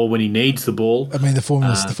wants the ball, when he needs the ball. I mean, the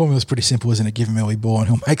formula's pretty simple, isn't it? Give him early ball and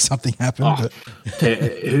he'll make something happen.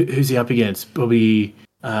 Who's he up against? Probably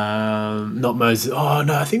not Moses. Oh,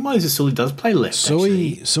 no, I think Moses Sully does play left,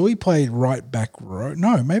 Sully played right back row.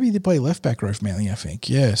 No, maybe they play left back row for Manly, I think.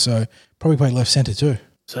 Yeah, so probably played left centre too.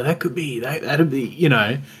 So that could be that'd be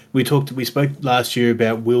we spoke last year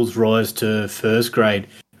about Will's rise to first grade,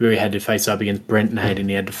 where he had to face up against Brenton Hayden.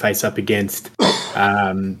 He had to face up against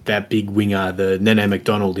that big winger, the Nene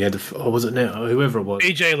McDonald. He had whoever it was.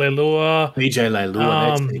 EJ Leilua.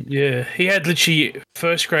 Yeah, he had literally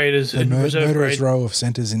first graders in reserve grade. Row of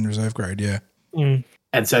centres in reserve grade. Yeah, and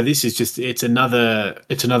so this is just it's another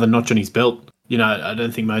notch on his belt. I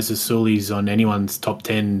don't think Moses Sully's on anyone's top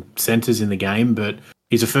 10 centres in the game, but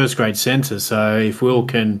he's a first-grade centre, so if Will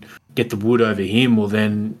can get the wood over him, well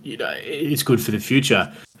then, it's good for the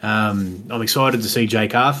future. I'm excited to see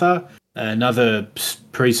Jake Arthur, another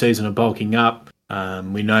pre-season of bulking up.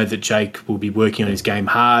 We know that Jake will be working on his game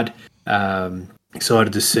hard.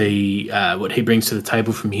 Excited to see what he brings to the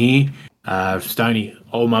table from here. Stoney,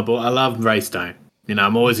 my boy, I love Ray Stone.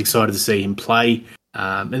 I'm always excited to see him play.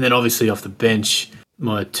 And then obviously off the bench,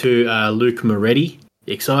 my two, Luke Moretti.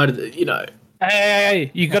 Excited,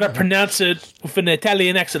 Hey, you got to pronounce it with an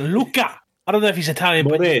Italian accent. Luca. I don't know if he's Italian,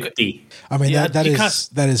 Moretti. I mean, that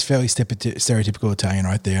is fairly stereotypical Italian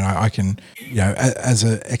right there. And I can, as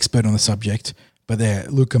an expert on the subject, but there,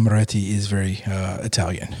 Luca Moretti is very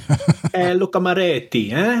Italian. Luca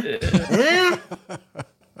Moretti, eh?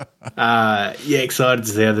 Excited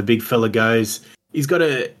to see how the big fella goes. He's got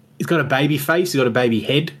a baby face. He's got a baby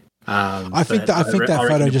head. I think that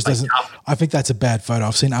photo just doesn't. I think that's a bad photo.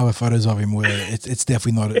 I've seen other photos of him where it's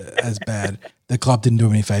definitely not as bad. The club didn't do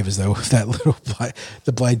him any favors though with that little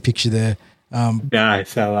the Blade picture there. But yeah,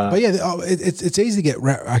 it's easy to get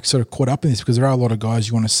sort of caught up in this because there are a lot of guys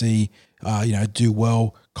you want to see, do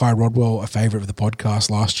well. Kai Rodwell, a favourite of the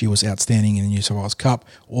podcast last year, was outstanding in the New South Wales Cup.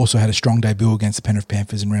 Also had a strong debut against the Penrith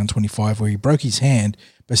Panthers in round 25 where he broke his hand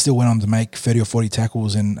but still went on to make 30 or 40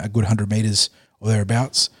 tackles and a good 100 metres or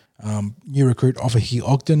thereabouts. New recruit Offahi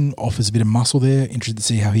Ogden offers a bit of muscle there. Interested to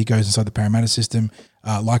see how he goes inside the Parramatta system.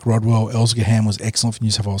 Like Rodwell, Elsgaham was excellent for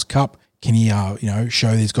New South Wales Cup. Can he,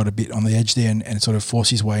 show that he's got a bit on the edge there and sort of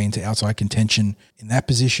force his way into outside contention in that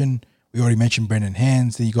position? We already mentioned Brendan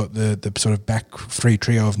Hands. Then you got the sort of back three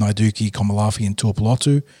trio of Naiduki, Komalafi, and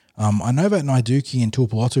Tuipulotu. I know that Naiduki and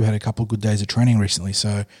Tuipulotu had a couple of good days of training recently,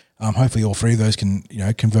 so hopefully all three of those can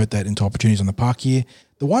convert that into opportunities on the park here.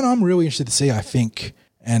 The one I'm really interested to see, I think,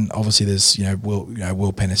 and obviously there's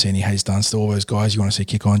Will Penasini, Hayes Dunster, all those guys you want to see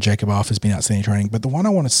kick on. Jacob Arthur's been outstanding training, but the one I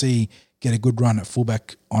want to see get a good run at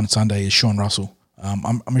fullback on Sunday is Sean Russell.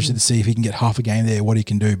 I'm interested to see if he can get half a game there, what he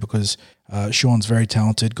can do, because Sean's very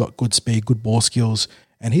talented, got good speed, good ball skills,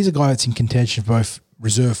 and he's a guy that's in contention for both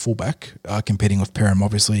reserve fullback, competing with Perham,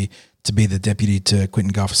 obviously, to be the deputy to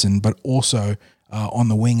Quinton Gufferson, but also on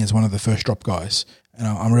the wing as one of the first drop guys. and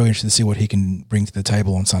I'm really interested to see what he can bring to the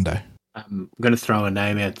table on Sunday. I'm going to throw a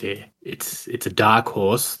name out there. It's a dark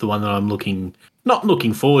horse, the one that I'm not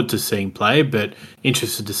looking forward to seeing play, but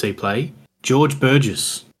interested to see play. George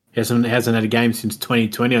Burgess hasn't had a game since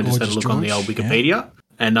 2020. I just had a look on the old Wikipedia,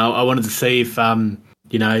 and I wanted to see if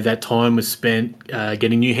that time was spent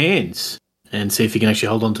getting new hands and see if he can actually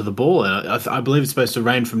hold on to the ball. And I believe it's supposed to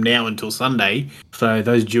rain from now until Sunday, so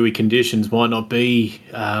those dewy conditions might not be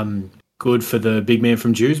good for the big man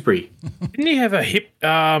from Dewsbury. Didn't he have a hip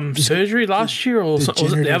surgery last year, or was it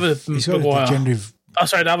the other Maguire?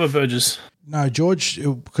 The other Burgess. No, George,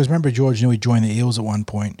 because remember George knew he joined the Eels at one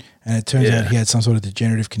point, and it turns out he had some sort of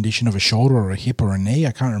degenerative condition of a shoulder or a hip or a knee.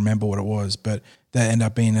 I can't remember what it was, but that ended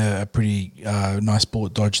up being a pretty nice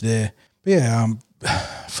bullet dodge there. But yeah,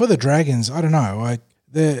 for the Dragons, I don't know.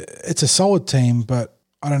 It's a solid team, but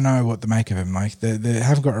I don't know what to make of him. Like they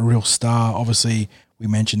haven't got a real star. Obviously, we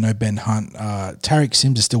mentioned no Ben Hunt. Tariq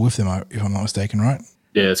Sims is still with them, if I'm not mistaken, right?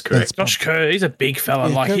 Yeah, that's correct. Josh Kerr, he's a big fella.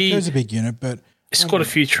 Yeah, Kerr's a big unit, but he scored a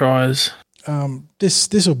few tries.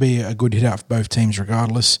 This will be a good hit out for both teams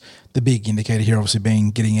regardless. The big indicator here obviously being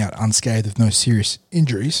getting out unscathed with no serious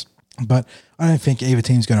injuries. But I don't think either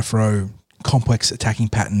team's going to throw complex attacking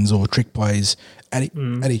patterns or trick plays at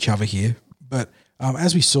each other here. But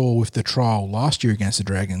as we saw with the trial last year against the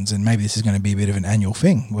Dragons, and maybe this is going to be a bit of an annual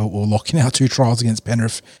thing, we're locking out 2 trials against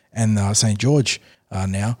Penrith and St. George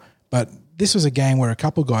now. But this was a game where a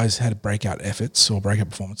couple of guys had breakout efforts or breakout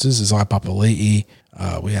performances. Isaiah Papali'i,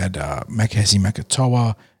 we had Makahesi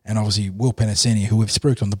Makatoa, and obviously Will Penasini, who we've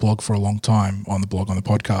spoken on the blog for a long time, on the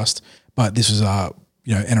podcast. But this was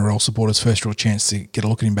NRL supporters' first real chance to get a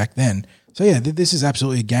look at him back then. So yeah, this is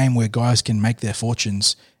absolutely a game where guys can make their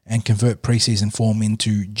fortunes and convert preseason form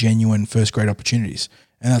into genuine first grade opportunities.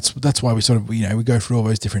 And that's why we sort of we go through all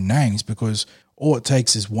those different names, because all it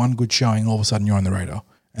takes is one good showing, all of a sudden you're on the radar.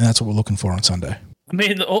 And that's what we're looking for on Sunday. I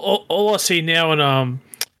mean, all I see now on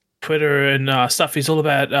Twitter and stuff is all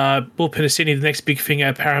about Will Penasini, the next big thing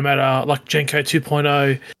at Parramatta, like Jenko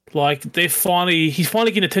 2.0. Like he's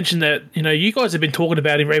finally getting attention that you guys have been talking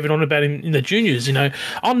about him, raving on about him in the juniors.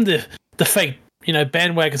 I'm the fake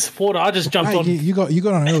bandwagon supporter. I just jumped on. You got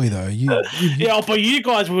on early though. Yeah, but you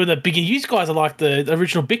guys were the bigger. You guys are like the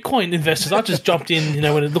original Bitcoin investors. I just jumped in,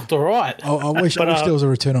 when it looked all right. I wish there was a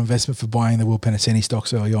return on investment for buying the Will Penasini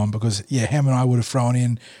stocks early on, because Ham and I would have thrown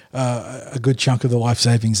in a good chunk of the life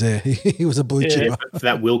savings there. He was a blue chipper. For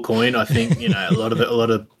that Will coin, I think a lot of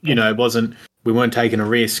it wasn't. We weren't taking a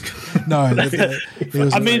risk. No,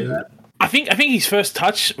 I think his first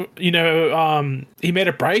touch, he made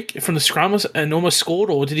a break from the scrum and almost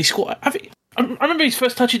scored, or did he score? I remember his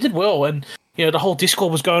first touch, he did well, and the whole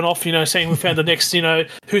Discord was going off, saying we found the next,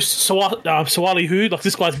 who's Sawali who, like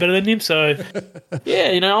this guy's better than him. So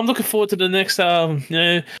I'm looking forward to the next,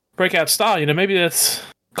 breakout star. Maybe that's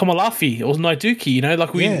Komalafi or Naiduki.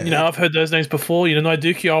 I've heard those names before.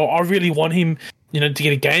 Naiduki, I really want him, to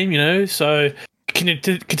get a game. So.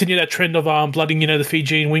 Continue that trend of blooding, the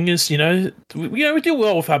Fijian wingers. We do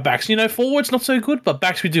well with our backs. Forwards not so good, but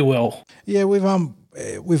backs we do well. Yeah, we've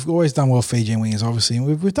always done well Fijian wingers, obviously, and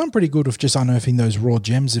we've done pretty good with just unearthing those raw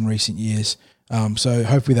gems in recent years. So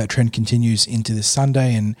hopefully that trend continues into this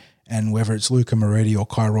Sunday, and whether it's Luca Moretti or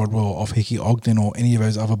Kai Rodwell or Hickey Ogden or any of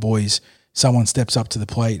those other boys, someone steps up to the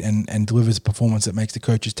plate and delivers a performance that makes the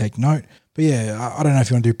coaches take note. But yeah, I don't know if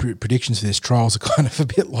you want to do predictions for this. Trials are kind of a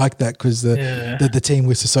bit like that, because the team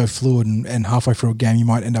lists are so fluid, and halfway through a game you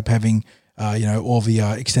might end up having all the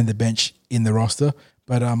extended bench in the roster.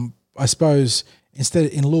 But I suppose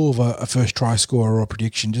in lieu of a first try score or a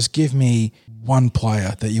prediction, just give me one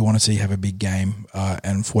player that you want to see have a big game,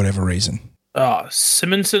 and for whatever reason.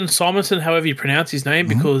 Simonson, however you pronounce his name,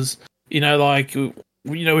 because we've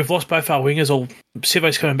lost both our wingers, or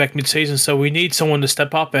Sivo's coming back mid-season, so we need someone to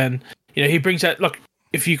step up, and he brings that. Look,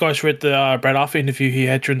 if you guys read the Brad Arthur interview he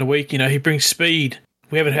had during the week, he brings speed.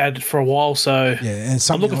 We haven't had it for a while, so and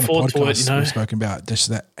I'm looking forward to it. We've spoken about just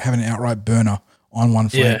that having an outright burner on one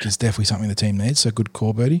flank is definitely something the team needs. So good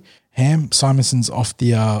call, Birdie. Ham, Simonson's off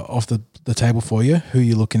the table for you. Who are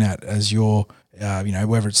you looking at as your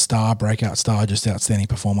whether it's star, breakout star, just outstanding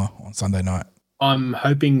performer on Sunday night? I'm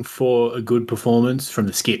hoping for a good performance from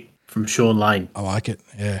the skip, from Sean Lane. I like it,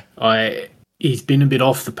 yeah. He's been a bit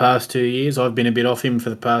off the past 2 years. I've been a bit off him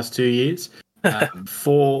for the past 2 years.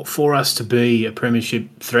 For us to be a premiership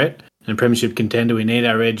threat and a premiership contender, we need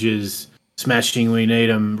our edges smashing. We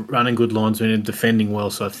need them running good lines. We need them defending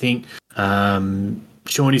well. So I think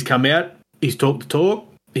Shawnee's come out. He's talked the talk.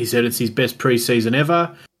 He said it's his best pre-season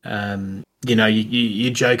ever.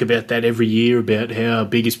 You joke about that every year, about how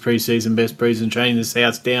biggest pre-season, best pre-season training, the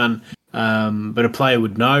South's down but a player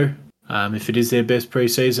would know if it is their best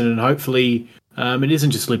preseason, and hopefully it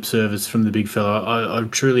isn't just lip service from the big fella. I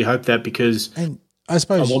truly hope that, because And I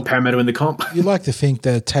suppose I want Parramatta in the comp. you like to think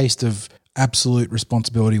that a taste of absolute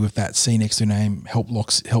responsibility with that C next to name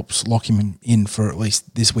helps lock him in for at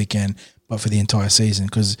least this weekend, but for the entire season.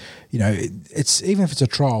 Because, you know, it's even if it's a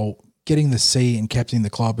trial, getting the C and captaining the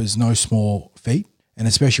club is no small feat. And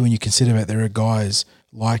especially when you consider that there are guys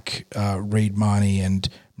like Reid Marnie and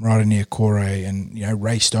Murata Niokore and, you know,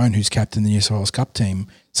 Ray Stone, who's captain the New South Wales Cup team.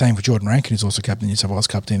 Same for Jordan Rankin, who's also captain the New South Wales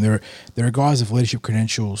Cup team. There are guys of leadership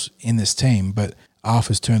credentials in this team, but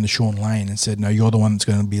Arthur's turned to Sean Lane and said, no, you're the one that's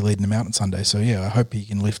going to be leading them out on Sunday. So, yeah, I hope he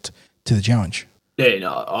can lift to the challenge. Yeah,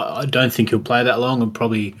 no, I don't think he'll play that long.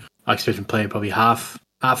 I expect him to play probably half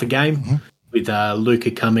a game with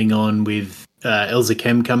Luca coming on, with Elza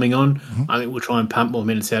Kem coming on. I think we'll try and pump more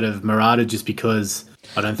minutes out of Murata, just because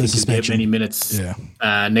I don't think he'll get many minutes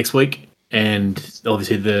next week. And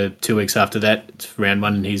obviously the 2 weeks after that, it's round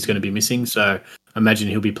 1, and he's going to be missing. So I imagine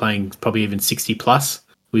he'll be playing probably even 60 plus.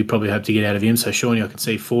 We probably hope to get out of him. So Shawnee, I can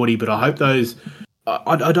see 40, but I hope those.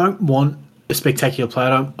 I don't want a spectacular play.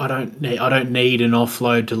 I don't need an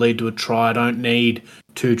offload to lead to a try. I don't need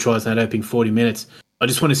 2 tries in that opening 40 minutes. I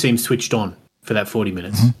just want to see him switched on for that 40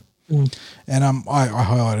 minutes. And I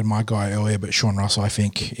highlighted my guy earlier, but Sean Russell, I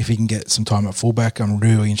think if he can get some time at fullback, I'm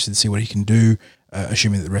really interested to see what he can do,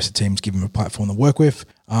 assuming that the rest of the teams give him a platform to work with.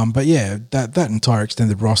 But yeah, that entire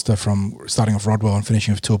extended roster, from starting off Rodwell and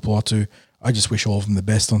finishing with Tuapolatu, I just wish all of them the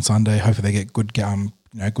best on Sunday. Hopefully they get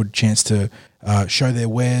good chance to show their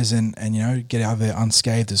wares and get out of there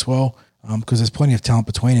unscathed as well. Because there's plenty of talent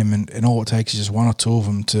between them, and all it takes is just 1 or 2 of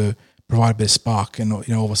them to provide a bit of spark, and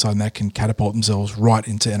all of a sudden that can catapult themselves right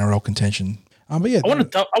into NRL contention. But yeah, I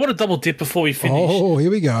want to double dip before we finish. Oh,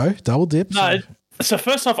 here we go, double dip. No, so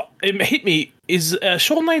first off, it hit me. Is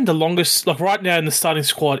Sean Lane the longest? Like right now in the starting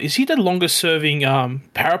squad, is he the longest serving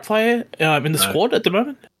para player in the squad at the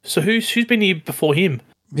moment? So who's been here before him?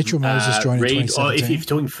 Mitchell Moses joined in 2017. If you're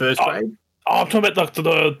talking first grade. I'm talking about like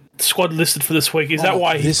the squad listed for this week. Is that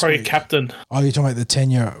why he's probably captain? Oh, you're talking about the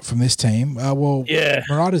tenure from this team? Well, yeah.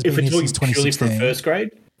 Murata's been here since 2016. From first grade,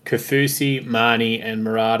 Kaufusi, Marnie, and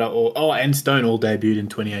Murata, and Stone all debuted in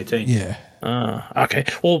 2018. Yeah. Okay.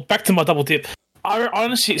 Well, back to my double dip. I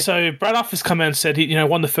honestly, so Brad Arthur's come out and said he,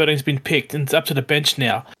 one of the 13's been picked and it's up to the bench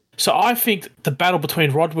now. So I think the battle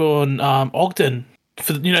between Rodwell and Ogden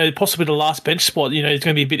for possibly the last bench spot, is going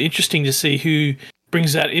to be a bit interesting to see who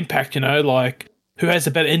brings that impact. Like who has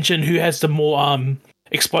the better engine, who has the more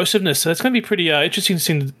explosiveness. So it's going to be pretty interesting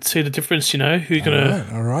to see the difference. Who's going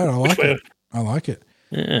to. All right. I like it.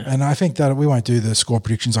 Yeah. And I think that we won't do the score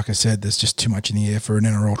predictions. Like I said, there's just too much in the air for an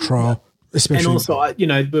NRL trial. Especially, and also,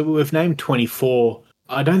 we've named 24.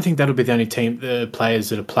 I don't think that'll be the only the players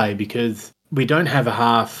that'll play, because we don't have a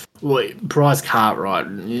half. Well, Bryce Cartwright,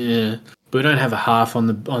 yeah, but we don't have a half on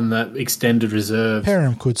the extended reserve.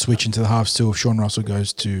 Parham could switch into the half still if Sean Russell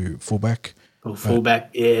goes to fullback. Or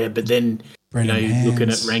fullback, yeah, but then you're looking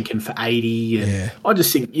at Rankin for 80. And I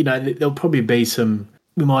just think there'll probably be some.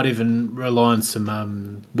 We might even rely on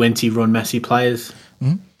some Wenty, Ron Massey players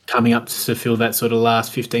coming up to fill that sort of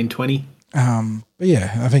last 15, 20. But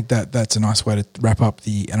yeah, I think that's a nice way to wrap up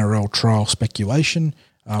the NRL trial speculation.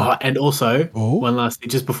 And also, one last thing,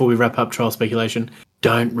 just before we wrap up trial speculation,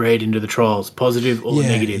 don't read into the trials, positive or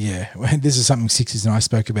negative. Yeah, this is something Sixers and I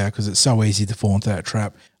spoke about because it's so easy to fall into that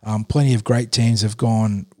trap. Plenty of great teams have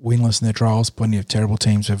gone winless in their trials. Plenty of terrible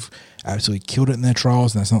teams have absolutely killed it in their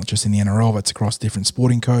trials, and that's not just in the NRL, that's across different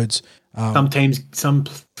sporting codes. Some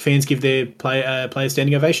fans give their players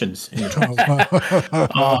standing ovations in the trials.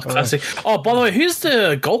 Classic. Oh, by the way, who's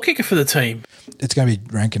the goal kicker for the team? It's going to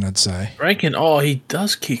be Rankin, I'd say. Rankin? Oh, he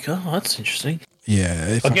does kick. Oh, that's interesting.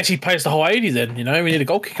 Yeah. I guess he pays the whole 80 then, we need a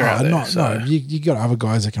goal kicker out there. No, you got other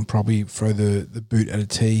guys that can probably throw the boot at a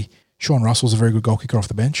tee. Sean Russell's a very good goal kicker off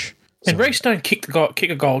the bench. And Ray Stone kick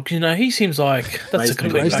a goal. He seems like that's a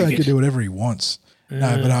complete package. Ray Stone can do whatever he wants.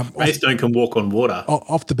 No, but Ray Stone can walk on water.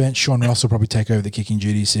 Off the bench, Sean Russell will probably take over the kicking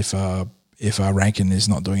duties if Rankin is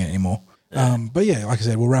not doing it anymore. But yeah, like I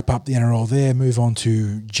said, we'll wrap up the NRL there, move on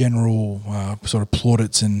to general sort of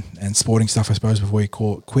plaudits and sporting stuff, I suppose, before we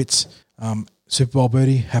call it quits. Super Bowl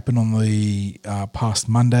birdie happened on the past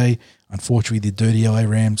Monday. Unfortunately, the dirty LA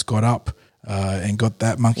Rams got up and got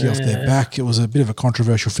that monkey off their back. It was a bit of a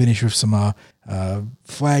controversial finish with some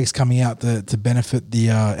flags coming out to benefit the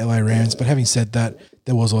LA Rams. But having said that,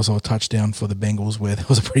 there was also a touchdown for the Bengals where there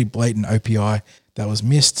was a pretty blatant OPI that was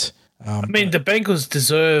missed. The Bengals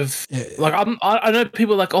deserve. I know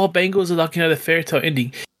people are like, Bengals are like the fairy tale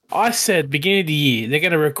ending. I said beginning of the year they're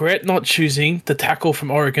going to regret not choosing the tackle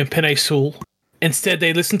from Oregon, Penei Sewell. Instead,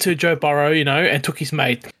 they listened to Joe Burrow, and took his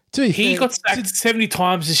mate. He got sacked 70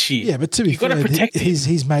 times this year. Yeah, but to be fair,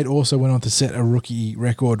 his mate also went on to set a rookie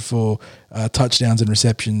record for touchdowns and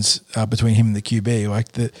receptions between him and the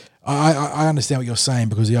QB. I understand what you're saying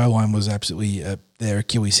because the O-line was absolutely their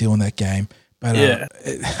Achilles heel in that game. But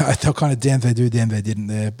I felt kind of damned they do, damned they didn't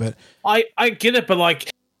there. But I get it, but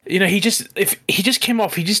he just came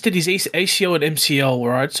off. He just did his ACL and MCL,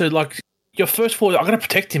 right? So your first forward, I'm going to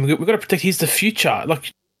protect him. We've got to protect. He's the future.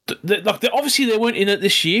 Obviously they weren't in it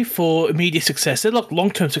this year for immediate success. They're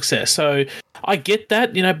long-term success. So I get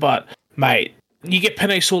that, but mate, you get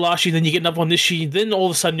Penei Sewell last year, then you get another one this year, then all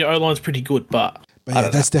of a sudden your O-line's pretty good. But yeah,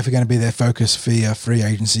 that's definitely going to be their focus for free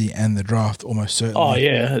agency and the draft, almost certainly. Oh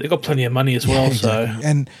yeah, they've got plenty of money as well. Exactly. So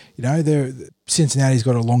and Cincinnati's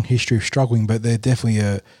got a long history of struggling, but they're definitely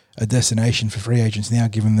a destination for free agents now,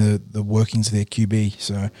 given the workings of their QB.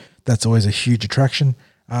 So that's always a huge attraction.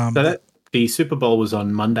 The Super Bowl was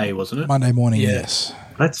on Monday, wasn't it? Monday morning, yes.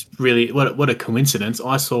 That's really what a coincidence.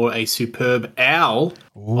 I saw a superb owl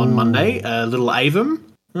on Monday, a little Avum.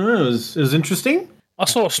 It was interesting. I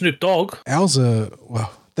saw a Snoop Dogg. Owls that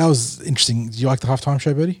was interesting. Did you like the halftime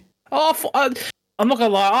show, Bertie? Oh, I'm not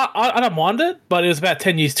gonna lie, I don't mind it, but it was about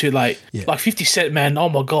 10 years too late. Yeah. 50 Cent, man. Oh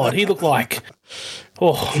my god, he looked like.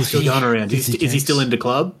 Oh, he's still going around. Is he still in the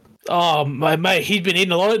club? Oh, my mate, he'd been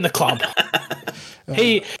in a lot in the club.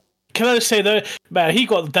 Can I just say though, man, he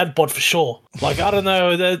got that bod for sure. I don't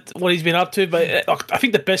know what he's been up to, but I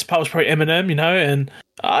think the best part was probably Eminem, and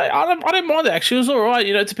I don't mind it actually. It was all right,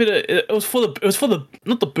 It's a bit of, it was for the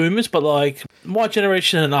not the boomers, but my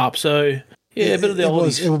generation and up. So yeah, a bit of the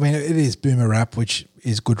oldies. It is boomer rap, which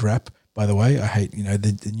is good rap. By the way, I hate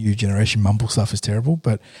the new generation mumble stuff is terrible,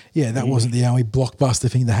 but yeah, that wasn't the only blockbuster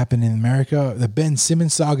thing that happened in America. The Ben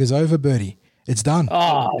Simmons saga's over, Bertie. It's done.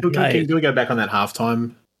 Oh, can we go back on that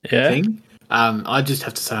halftime? Thing. I just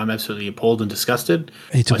have to say I'm absolutely appalled and disgusted.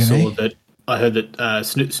 He took a knee. I heard that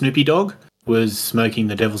Snoopy Dogg was smoking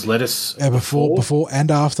the devil's lettuce before and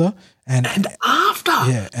after. And after.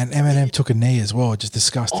 Yeah, and Eminem took a knee as well. Just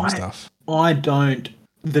disgusting stuff.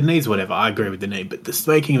 The knee's whatever. I agree with the knee, but the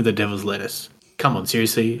smoking of the devil's lettuce. Come on,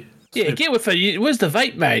 seriously. Yeah, get with it. Where's the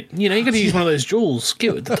vape, mate? You got to use one of those jewels.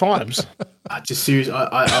 Get with the times. Just serious.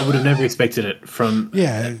 I would have never expected it from.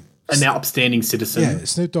 Yeah. A now upstanding citizen. Yeah,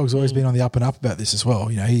 Snoop Dogg's always been on the up and up about this as well.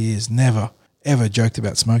 He has never, ever joked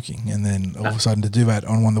about smoking, and then all of a sudden to do that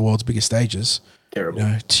on one of the world's biggest stages. Terrible.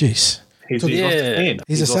 Jeez. He's off the field.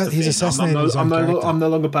 He's assassinated his own character. I'm no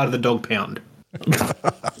longer part of the dog pound.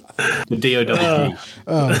 The DOW.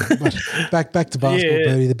 But back to basketball,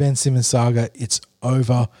 Bertie. The Ben Simmons saga, it's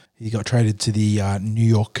over. He got traded to the New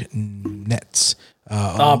York Nets.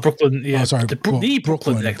 Brooklyn. Yeah. The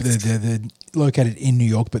Brooklyn Nets. They're located in New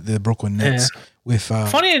York, but the Brooklyn Nets with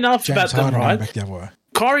funny enough James about them, right? Back the other way.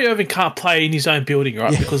 Kyrie Irving can't play in his own building,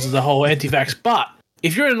 right? Because of the whole anti-vax. But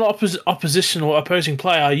if you're an opposition or opposing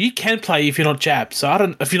player, you can play if you're not jabbed. So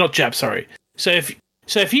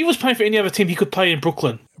if he was playing for any other team, he could play in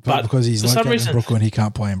Brooklyn. But because he's located in Brooklyn, he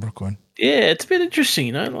can't play in Brooklyn. Yeah, it's a bit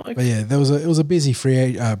interesting, But yeah, it was a busy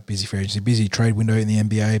busy trade window in the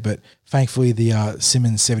NBA. But thankfully, the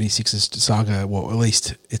Simmons 76ers saga, well, at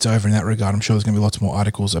least it's over in that regard. I'm sure there's going to be lots more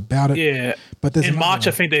articles about it. Yeah, but in March,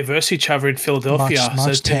 I think they verse each other in Philadelphia. March so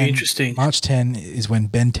it's 10, interesting. March 10 is when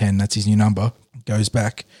Ben 10, that's his new number, goes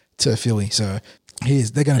back to Philly. So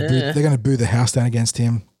they're going to boo the house down against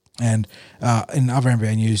him. And in other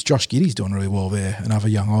NBA news, Josh Giddey's doing really well there. Another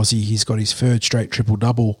young Aussie. He's got his third straight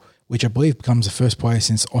triple-double, which I believe becomes the first player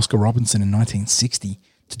since Oscar Robertson in 1960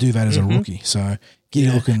 to do that as a rookie. So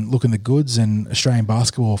Giddey looking the goods, and Australian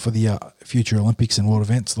basketball for the future Olympics and world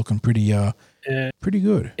events looking pretty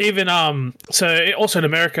good. Even so also in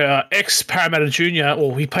America, ex-Parramatta Junior,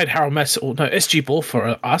 he played SG Ball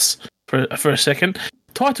for us for a second.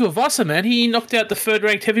 Tai Tuivasa, man, he knocked out the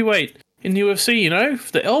third-ranked heavyweight in the UFC,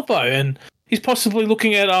 for the elbow, and he's possibly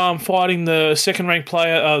looking at fighting the second-ranked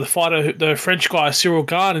player, the French guy Cyril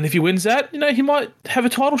Gane, and if he wins that, he might have a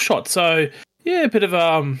title shot. So yeah, a bit of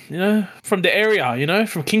from the area,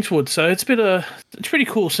 from Kingswood. So it's pretty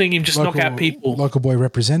cool seeing him just knock out people. Local boy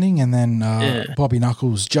representing, and then Bobby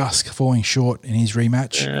Knuckles just falling short in his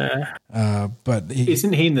rematch. But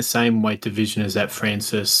isn't he in the same weight division as that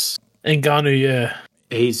Francis Ngannou? Yeah.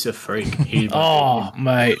 He's a freak.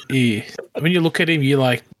 Mate. Yeah. When you look at him, you're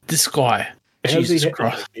like, this guy. Jesus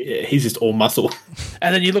Christ. Yeah, he's just all muscle.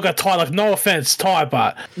 And then you look at Ty, no offense, Ty,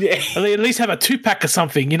 but at least have a 2-pack or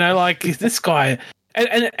something, this guy.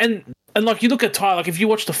 And you look at Ty, if you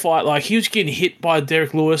watch the fight, he was getting hit by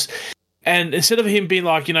Derek Lewis. And instead of him being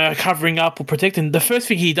like, covering up or protecting, the first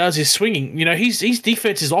thing he does is swinging. His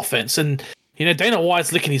defense is offense, and Dana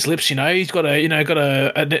White's licking his lips. He's got an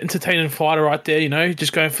entertaining fighter right there.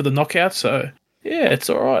 Just going for the knockout. So yeah,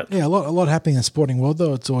 it's all right. Yeah, a lot happening in the sporting world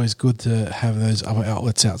though. It's always good to have those other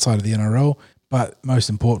outlets outside of the NRL. But most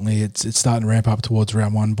importantly, it's starting to ramp up towards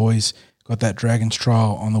round one, boys. Got that Dragons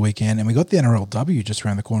trial on the weekend, and we got the NRLW just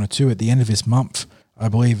around the corner too. At the end of this month, I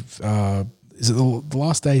believe. Is it the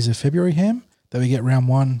last days of February, Ham, that we get round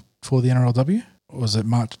one for the NRLW? Or was it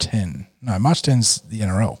March 10? No, March 10's the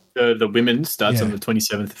NRL. The women's starts on the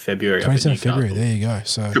 27th of February. 27th of February, there you go.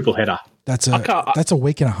 So triple header. That's a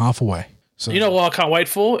week and a half away. So you know what I can't wait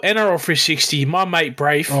for? NRL 360, my mate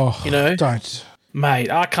Brave. Oh, don't.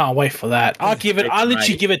 Mate, I can't wait for that. I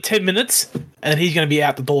literally give it 10 minutes and he's going to be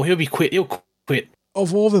out the door. He'll quit.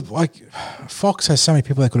 Of all the, Fox has so many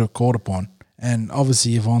people they could have called upon. And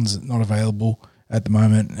obviously Yvonne's not available at the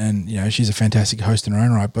moment, and she's a fantastic host in her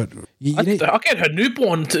own right. But I'll get her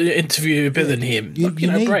newborn to interview better than him.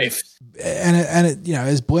 Brave. And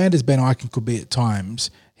as bland as Ben Eichen could be at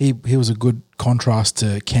times, he was a good contrast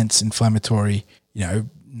to Kent's inflammatory,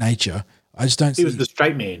 nature. I just don't. He was the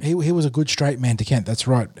straight man. He was a good straight man to Kent. That's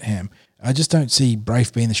right, Ham. I just don't see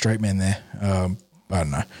Brafe being the straight man there. I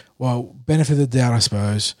don't know. Well, benefit of the doubt, I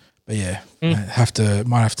suppose. But yeah, might have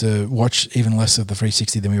to watch even less of the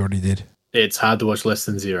 360 than we already did. It's hard to watch less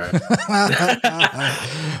than 0.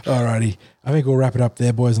 Alrighty. I think we'll wrap it up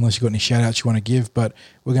there, boys, unless you've got any shout-outs you want to give. But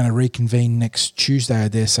we're going to reconvene next Tuesday, I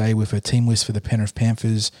dare say, with a team list for the Penrith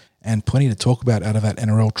Panthers and plenty to talk about out of that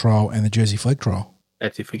NRL trial and the Jersey Flag trial.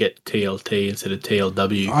 That's if we get TLT instead of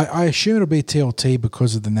TLW. I assume it'll be TLT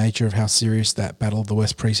because of the nature of how serious that Battle of the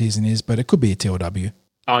West preseason is, but it could be a TLW.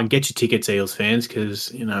 Oh, and get your tickets, Eels fans,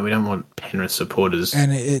 because, we don't want Penrith supporters.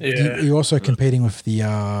 And you're also competing with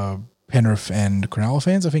the Penrith and Cronulla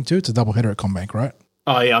fans, I think, too. It's a double header at CommBank, right?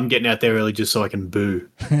 Oh, yeah, I'm getting out there early just so I can boo.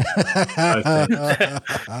 I've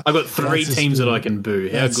got 3 teams that I can boo.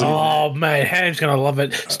 How good? Oh, mate, Ham's going to love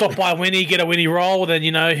it. Stop by Winnie, get a Winnie roll, then,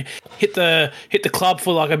 hit the club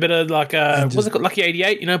for a bit of what's it called, Lucky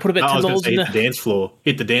 88, put a bit $10 in there. Hit the dance floor.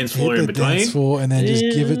 Hit the dance floor in between. Dance floor and then just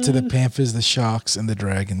give it to the Panthers, the Sharks, and the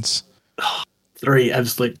Dragons. 3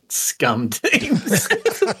 absolute scum teams.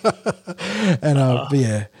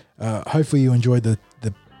 And, hopefully you enjoyed the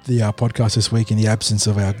podcast this week in the absence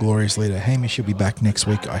of our glorious leader. Hamish will be back next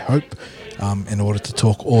week, I hope, in order to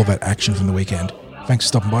talk all of that action from the weekend. Thanks for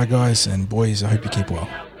stopping by, guys, and boys, I hope you keep well.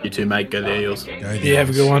 You too, mate. Go the Eels. Have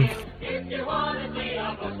a good one.